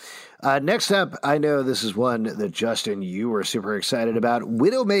 Next up, I know this is one that, Justin, you were super excited about.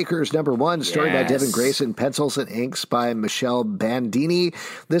 Widowmakers #1, story by Devin Grayson, pencils and inks by Michelle Bandini.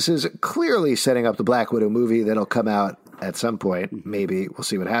 This is clearly setting up the Black Widow movie that'll come out at some point. Maybe. We'll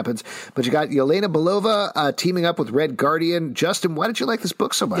see what happens. But you got Yelena Belova teaming up with Red Guardian. Justin, why did you like this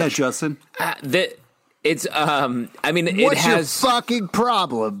book so much? Yeah, Justin. It's, I mean, what's your fucking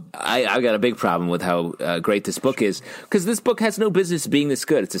problem? I've got a big problem with how great this book is, because this book has no business being this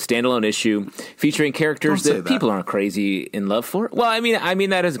good. It's a standalone issue featuring characters that people aren't crazy in love for. Well, I mean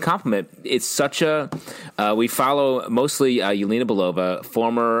that as a compliment. It's such a we follow mostly Yelena Belova,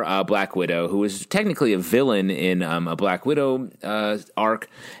 former Black Widow, who is technically a villain in a Black Widow arc,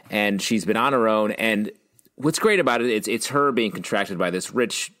 and she's been on her own. And what's great about it, it's her being contracted by this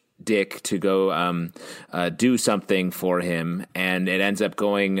rich dick to go do something for him, and it ends up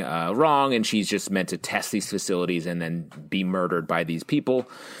going wrong, and she's just meant to test these facilities and then be murdered by these people.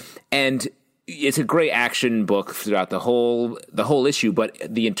 And it's a great action book throughout the whole issue, but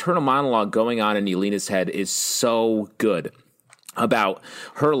the internal monologue going on in Yelena's head is so good about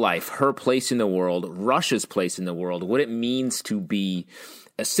her life, her place in the world, Russia's place in the world, what it means to be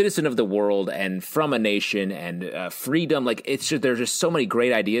a citizen of the world and from a nation, and freedom. Like, it's just, there's just so many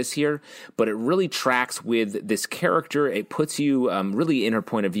great ideas here, but it really tracks with this character. It puts you really in her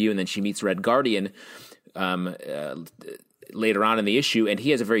point of view, and then she meets Red Guardian later on in the issue, and he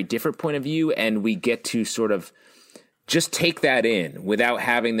has a very different point of view, and we get to sort of just take that in without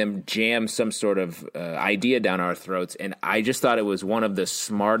having them jam some sort of idea down our throats. And I just thought it was one of the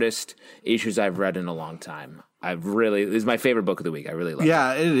smartest issues I've read in a long time. This is my favorite book of the week. I really love it.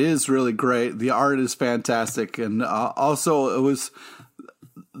 Yeah, it is really great. The art is fantastic. And also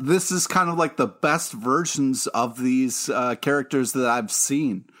this is kind of like the best versions of these characters that I've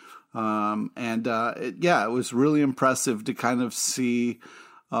seen. It was really impressive to kind of see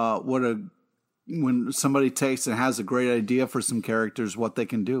when somebody takes and has a great idea for some characters, what they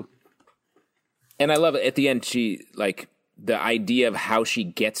can do. And I love it. At the end, the idea of how she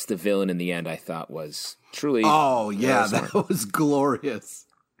gets the villain in the end, I thought was truly. Oh, yeah, that was glorious.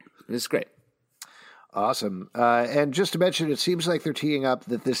 It was great. Awesome. And just to mention, it seems like they're teeing up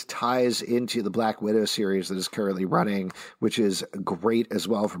that this ties into the Black Widow series that is currently running, which is great as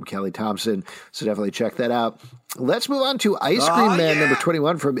well from Kelly Thompson. So definitely check that out. Let's move on to Ice Cream Man number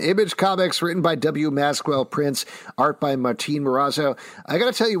 21 from Image Comics, written by W. Maskwell Prince, art by Martin Morazzo. I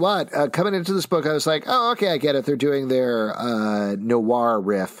got to tell you what, coming into this book, I was like, oh, okay, I get it. They're doing their noir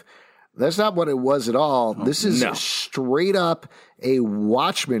riff. That's not what it was at all. This is straight up a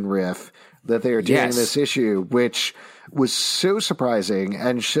Watchmen riff that they are doing in this issue, which was so surprising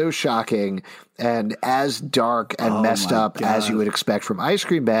and so shocking and as dark and messed up as you would expect from Ice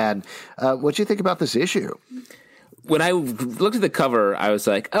Cream Man. What do you think about this issue? When I looked at the cover, I was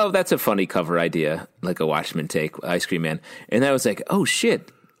like, oh, that's a funny cover idea, like a Watchmen take, Ice Cream Man. And I was like, oh,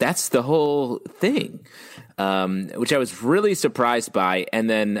 shit, that's the whole thing, which I was really surprised by. And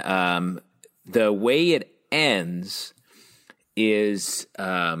then the way it ends is...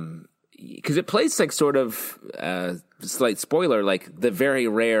 because it plays like sort of slight spoiler, like the very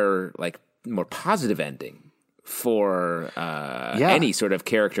rare, like more positive ending for any sort of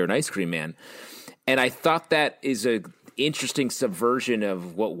character in Ice Cream Man. And I thought that is a interesting subversion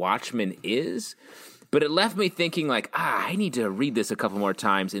of what Watchmen is. But it left me thinking like, I need to read this a couple more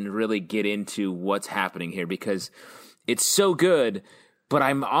times and really get into what's happening here because it's so good. But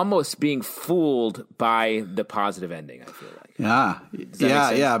I'm almost being fooled by the positive ending, I feel like. Yeah,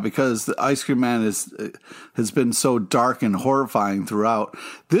 because the Ice Cream Man has been so dark and horrifying throughout.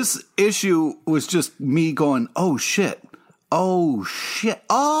 This issue was just me going, oh, shit.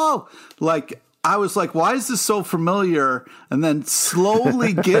 Like, I was like, why is this so familiar? And then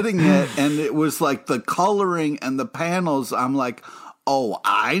slowly getting it, and it was like the coloring and the panels. I'm like, oh,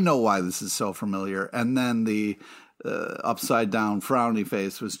 I know why this is so familiar. And then the... upside down frowny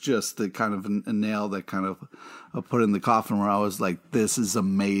face was just the kind of a nail that kind of put in the coffin where I was like, this is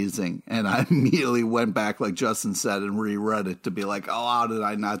amazing. And I immediately went back, like Justin said, and reread it to be like, oh, how did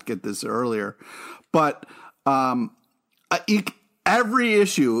I not get this earlier? But every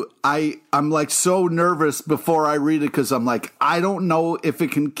issue, I'm like so nervous before I read it because I'm like, I don't know if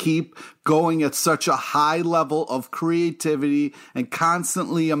it can keep going at such a high level of creativity and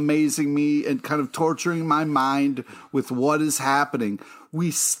constantly amazing me and kind of torturing my mind with what is happening.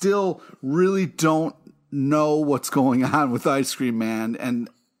 We still really don't know what's going on with Ice Cream Man, and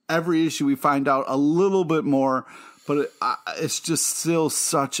every issue we find out a little bit more, but it's just still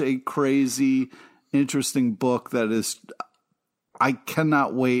such a crazy, interesting book that is... I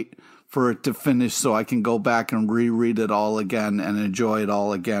cannot wait for it to finish so I can go back and reread it all again and enjoy it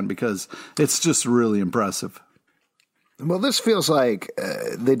all again because it's just really impressive. Well, this feels like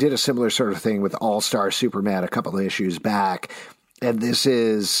they did a similar sort of thing with All-Star Superman a couple of issues back. And this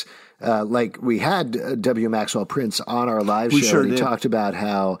is like we had W. Maxwell Prince on our live show. Sure and he did. talked about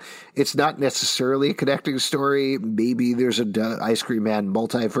how it's not necessarily a connecting story. Maybe there's a Ice Cream Man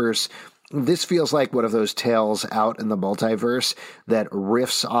multiverse. This feels like one of those tales out in the multiverse that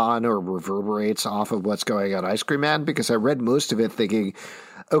riffs on or reverberates off of what's going on Ice Cream Man, because I read most of it thinking,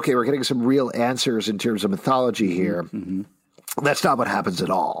 okay, we're getting some real answers in terms of mythology here. Mm-hmm. That's not what happens at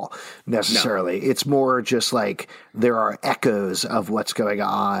all, necessarily. No. It's more just like there are echoes of what's going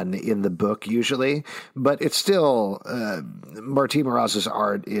on in the book usually, but it's still Martin Morazzo's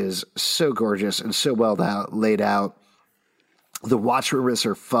art is so gorgeous and so well laid out. The Watchmen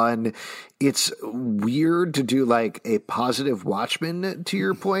are fun. It's weird to do like a positive Watchmen, to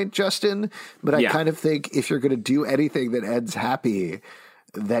your point, Justin. But I kind of think if you're going to do anything that ends happy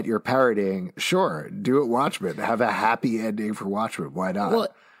that you're parodying, sure, do it Watchmen. Have a happy ending for Watchmen. Why not? Well,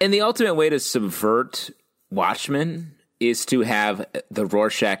 and the ultimate way to subvert Watchmen is to have the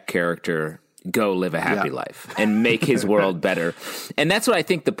Rorschach character go live a happy life and make his world better. And that's what I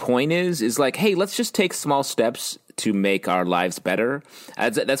think the point is like, hey, let's just take small steps to make our lives better.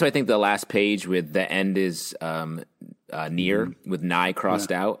 That's why I think the last page with the end is near with nigh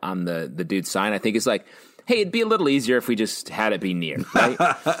crossed out on the dude's sign. I think it's like, hey, it'd be a little easier if we just had it be near, right?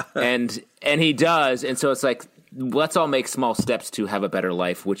 and he does. And so it's like, let's all make small steps to have a better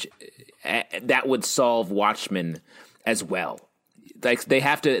life, which that would solve Watchmen as well. Like they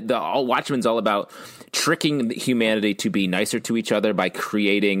have to, Watchmen's all about tricking humanity to be nicer to each other by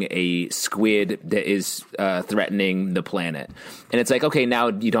creating a squid that is threatening the planet. And it's like, okay, now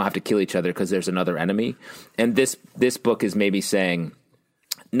you don't have to kill each other because there's another enemy. And this book is maybe saying,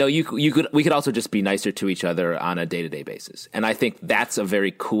 no, we could also just be nicer to each other on a day-to-day basis. And I think that's a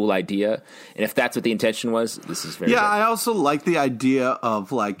very cool idea. And if that's what the intention was, this is very good. I also like the idea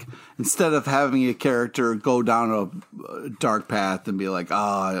of like, instead of having a character go down a dark path and be like,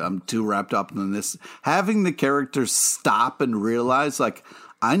 I'm too wrapped up in this, having the character stop and realize like,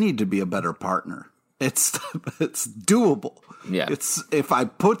 I need to be a better partner. It's doable. Yeah. It's if I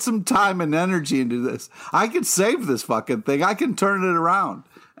put some time and energy into this, I can save this fucking thing. I can turn it around.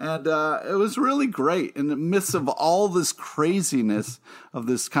 And it was really great. In the midst of all this craziness of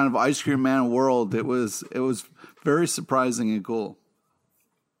this kind of Ice Cream Man world, it was very surprising and cool.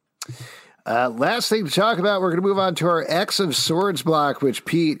 Last thing to talk about, we're going to move on to our X of Swords block, which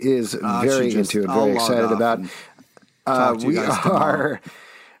Pete is very into and very excited about. We are...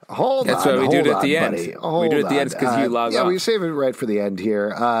 That's why we do it at the end. We do it at the end because you log off. Yeah, we save it right for the end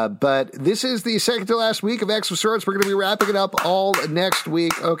here. But this is the second to last week of X of Swords. We're going to be wrapping it up all next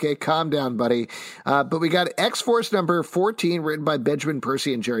week. Okay, calm down, buddy. But we got X-Force number 14, written by Benjamin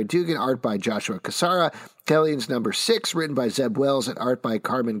Percy and Jerry Dugan, art by Joshua Cassara. Hellions number 6, written by Zeb Wells and art by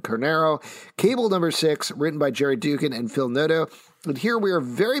Carmen Carnero. Cable number 6, written by Jerry Dugan and Phil Noto. And here we are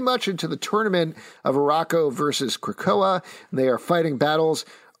very much into the tournament of Araco versus Krakoa. They are fighting battles,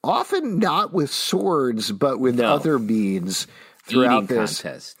 often not with swords, but with other means throughout this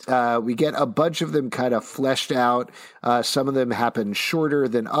contest. We get a bunch of them kind of fleshed out. Some of them happen shorter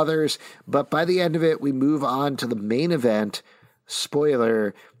than others, but by the end of it, we move on to the main event.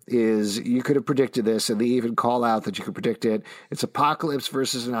 Spoiler is you could have predicted this, and they even call out that you could predict it. It's Apocalypse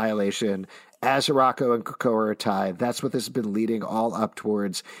versus Annihilation. As Araco and Krakoa are tied, that's what this has been leading all up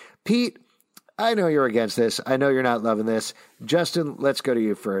towards. Pete, I know you're against this. I know you're not loving this. Justin, let's go to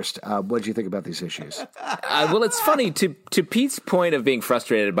you first. What do you think about these issues? Well, it's funny to Pete's point of being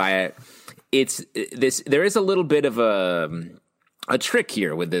frustrated by it. There is a little bit of a trick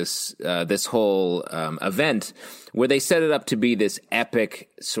here with this whole event where they set it up to be this epic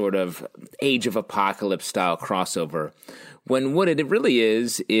sort of Age of Apocalypse style crossover, when what it really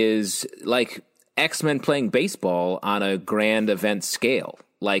is like X-Men playing baseball on a grand event scale.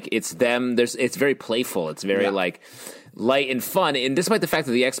 Like it's them. It's very playful. It's very like light and fun. And despite the fact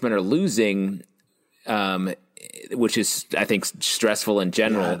that the X-Men are losing, which is I think stressful in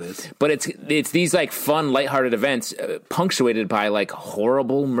general, it is. But it's these like fun, lighthearted events punctuated by like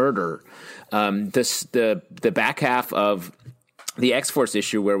horrible murder. The back half of the X-Force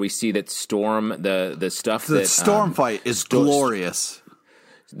issue where we see that Storm the stuff the Storm fight is glorious.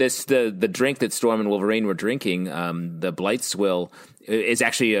 The drink that Storm and Wolverine were drinking, the Blight Swill, is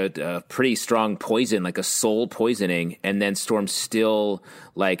actually a pretty strong poison, like a soul poisoning, and then Storm still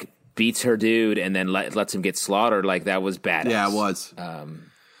like beats her dude and then lets him get slaughtered. Like that was badass. Yeah, it was.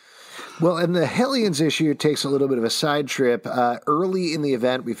 Well, and the Hellions issue takes a little bit of a side trip. Early in the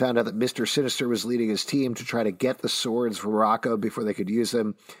event, we found out that Mr. Sinister was leading his team to try to get the swords from Rocco before they could use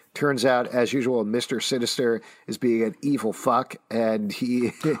them. Turns out, as usual, Mr. Sinister is being an evil fuck, and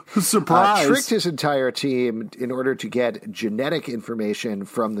he tricked his entire team in order to get genetic information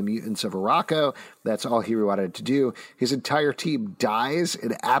from the mutants of Araco. That's all he wanted to do. His entire team dies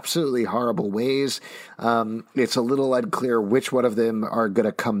in absolutely horrible ways. It's a little unclear which one of them are going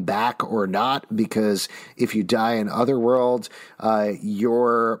to come back or not, because if you die in Otherworld,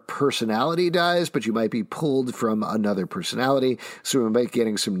 your personality dies, but you might be pulled from another personality. So we might be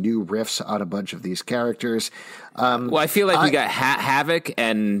getting some new riffs on a bunch of these characters. Well, I feel like we got Havoc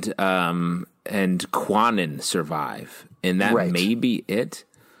and Quanon survive, and that may be it.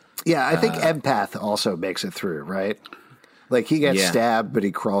 Yeah, I think Empath also makes it through, right? Like he gets stabbed, but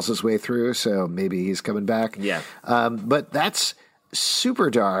he crawls his way through, so maybe he's coming back. Yeah. But that's super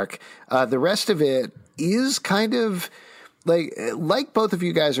dark. The rest of it is kind of like both of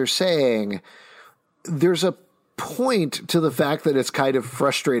you guys are saying, there's a point to the fact that it's kind of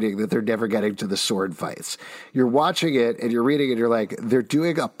frustrating that they're never getting to the sword fights. You're watching it and you're reading it and you're like, they're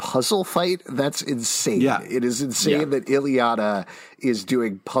doing a puzzle fight? That's insane. Yeah. It is insane that Ileana is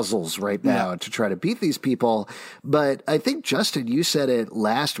doing puzzles right now to try to beat these people. But I think, Justin, you said it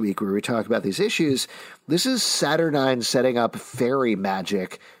last week where we talked about these issues. This is Saturnine setting up fairy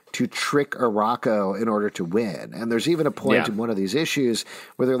magic to trick Araco in order to win. And there's even a point in one of these issues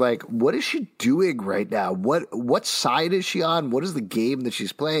where they're like, what is she doing right now? What side is she on? What is the game that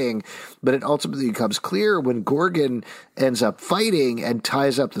she's playing? But it ultimately becomes clear when Gorgon ends up fighting and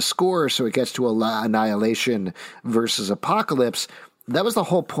ties up the score so it gets to Annihilation versus Apocalypse. That was the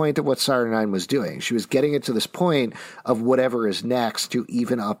whole point of what Saturnine was doing. She was getting it to this point of whatever is next to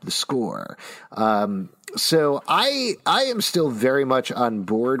even up the score. So I am still very much on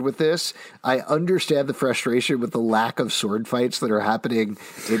board with this. I understand the frustration with the lack of sword fights that are happening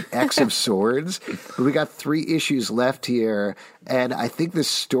in X of Swords. But we got 3 issues left here, and I think this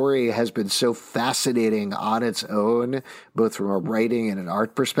story has been so fascinating on its own, both from a writing and an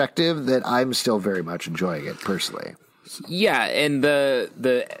art perspective, that I'm still very much enjoying it personally. Yeah, and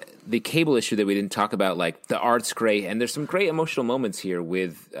the the Cable issue that we didn't talk about, like the art's great, and there's some great emotional moments here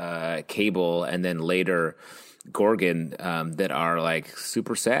with Cable, and then later Gorgon that are like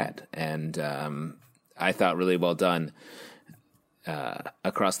super sad, and I thought really well done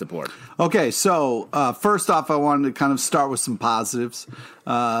across the board. Okay, so first off, I wanted to kind of start with some positives.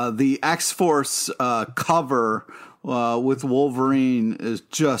 The X-Force cover with Wolverine is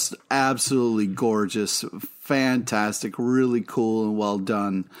just absolutely gorgeous, fantastic, really cool and well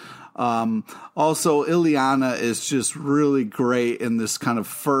done. Also, Ileana is just really great in this kind of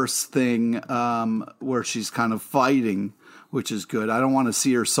first thing where she's kind of fighting, which is good. I don't want to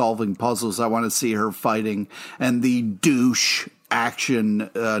see her solving puzzles. I want to see her fighting. And the douche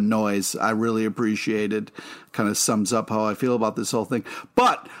action noise I really appreciated. Kind of sums up how I feel about this whole thing.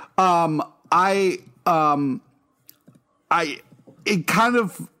 But it kind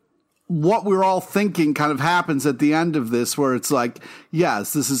of, what we're all thinking kind of happens at the end of this, where it's like,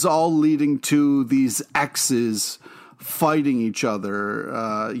 yes, this is all leading to these X's fighting each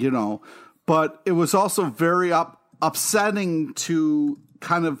other, but it was also very upsetting to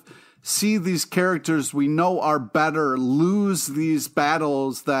kind of see these characters we know are better lose these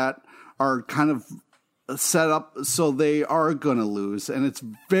battles that are kind of set up so they are going to lose. And it's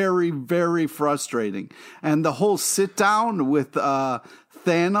very, very frustrating. And the whole sit down with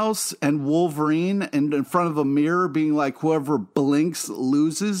Thanos and Wolverine and in front of a mirror being like, whoever blinks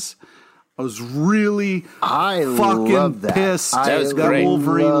loses. I was really fucking pissed that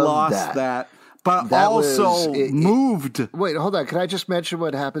Wolverine lost that. But that also moved. Wait, hold on. Can I just mention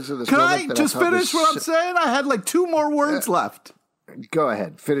what happens in this moment? Can I just finish what I'm saying? I had like 2 more words left. Go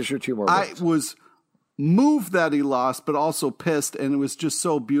ahead. Finish your 2 more words. I was moved that he lost, but also pissed, and it was just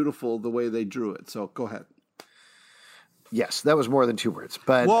so beautiful the way they drew it. So go ahead. Yes, that was more than 2 words.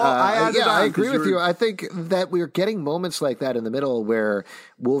 But I agree with you. I think that we're getting moments like that in the middle where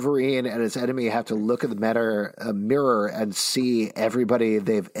Wolverine and his enemy have to look at the mirror and see everybody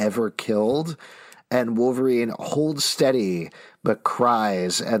they've ever killed. And Wolverine holds steady but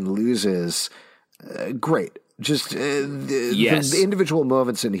cries and loses. Great. Just the individual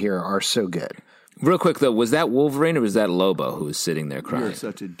moments in here are so good. Real quick, though, was that Wolverine or was that Lobo who was sitting there crying? You're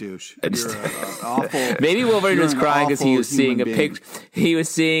such a douche. You're awful. Maybe Wolverine was crying because he was seeing a picture. He was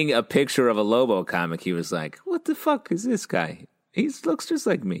seeing a picture of a Lobo comic. He was like, "What the fuck is this guy? He looks just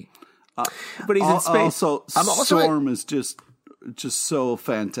like me." But he's in space. Storm is just so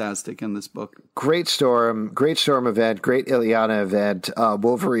fantastic in this book. Great Storm event, great Ileana event.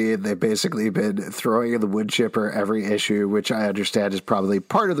 Wolverine, they've basically been throwing in the wood chipper every issue, which I understand is probably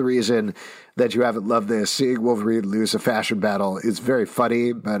part of the reason that you haven't loved this. Seeing Wolverine lose a fashion battle is very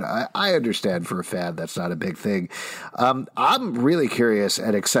funny, but I understand for a fan that's not a big thing. I'm really curious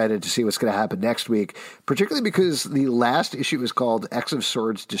and excited to see what's going to happen next week, particularly because the last issue is called X of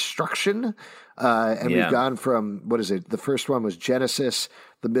Swords Destruction. We've gone from, the first one was Genesis,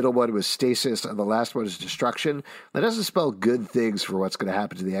 the middle one was Stasis, and the last one is Destruction. That doesn't spell good things for what's going to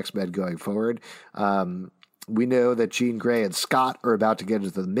happen to the X-Men going forward. We know that Jean Grey and Scott are about to get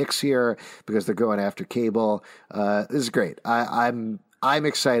into the mix here because they're going after Cable. This is great. I'm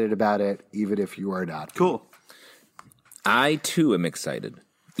excited about it, even if you are not. Cool. I, too, am excited,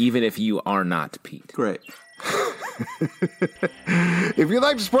 even if you are not, Pete. Great. If you'd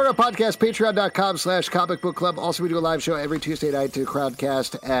like to support our podcast, patreon.com/Comic Book Club. Also, we do a live show every Tuesday night to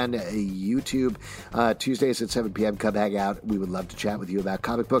Crowdcast and YouTube. Tuesdays at 7 p.m. Come hang out. We would love to chat with you about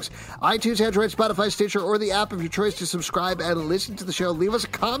comic books. iTunes, Android, Spotify, Stitcher, or the app of your choice to subscribe and listen to the show. Leave us a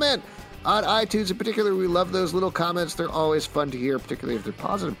comment on iTunes in particular. We love those little comments. They're always fun to hear, particularly if they're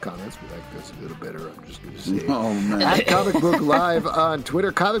positive comments. We like those a little better. I'm just going to say. Oh, man. At Comic Book Live on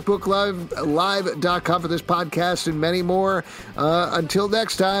Twitter, comicbooklive.com for this podcast and many more. Until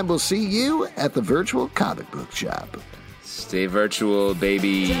next time, we'll see you at the virtual comic book shop. Stay virtual,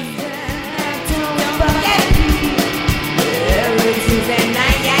 baby.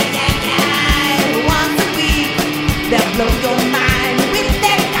 That blow your mind with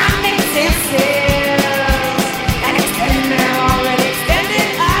their comic senses and extend their already extended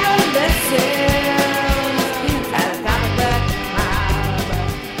adolescence. At Comic Book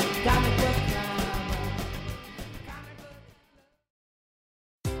Club.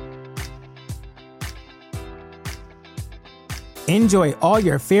 Enjoy all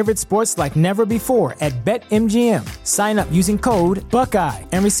your favorite sports like never before at BetMGM. Sign up using code Buckeye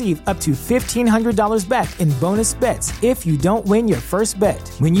and receive up to $1,500 back in bonus bets if you don't win your first bet.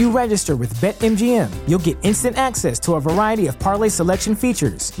 When you register with BetMGM, you'll get instant access to a variety of parlay selection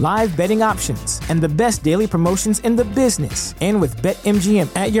features, live betting options, and the best daily promotions in the business. And with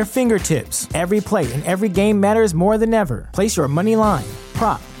BetMGM at your fingertips, every play and every game matters more than ever. Place your money line,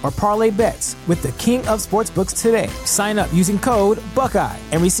 prop, or parlay bets with the king of sportsbooks today. Sign up using code Buckeye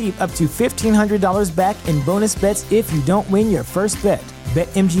and receive up to $1,500 back in bonus bets if you don't win your first bet.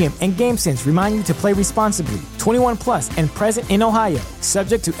 BetMGM and GameSense remind you to play responsibly. 21 plus and present in Ohio,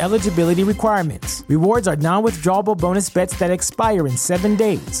 subject to eligibility requirements. Rewards are non-withdrawable bonus bets that expire in 7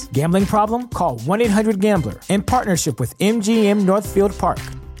 days. Gambling problem? Call 1-800-GAMBLER in partnership with MGM Northfield Park.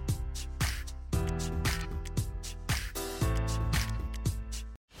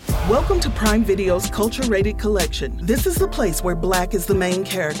 Welcome to Prime Video's culture-rated collection. This is the place where Black is the main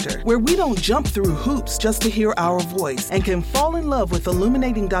character, where we don't jump through hoops just to hear our voice and can fall in love with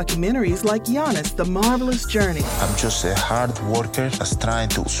illuminating documentaries like Giannis, The Marvelous Journey. I'm just a hard worker that's trying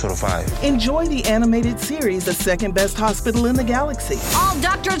to survive. Enjoy the animated series, The Second Best Hospital in the Galaxy. All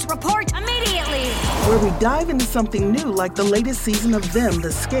doctors report immediately. Where we dive into something new like the latest season of Them,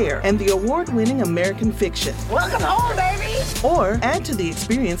 The Scare, and the award-winning American Fiction. Welcome home, baby. Or add to the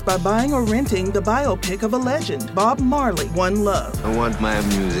experience by buying or renting the biopic of a legend, Bob Marley, One Love. I want my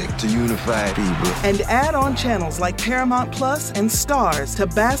music to unify people. And add on channels like Paramount Plus and Stars to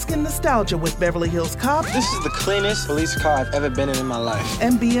bask in nostalgia with Beverly Hills Cop. This is the cleanest police car I've ever been in my life.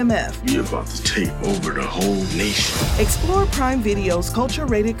 And BMF. You're about to take over the whole nation. Explore Prime Video's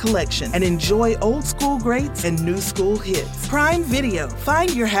culture-rated collection and enjoy old school greats and new school hits. Prime Video.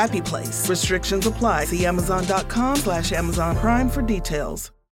 Find your happy place. Restrictions apply. See Amazon.com/Amazon Prime for details.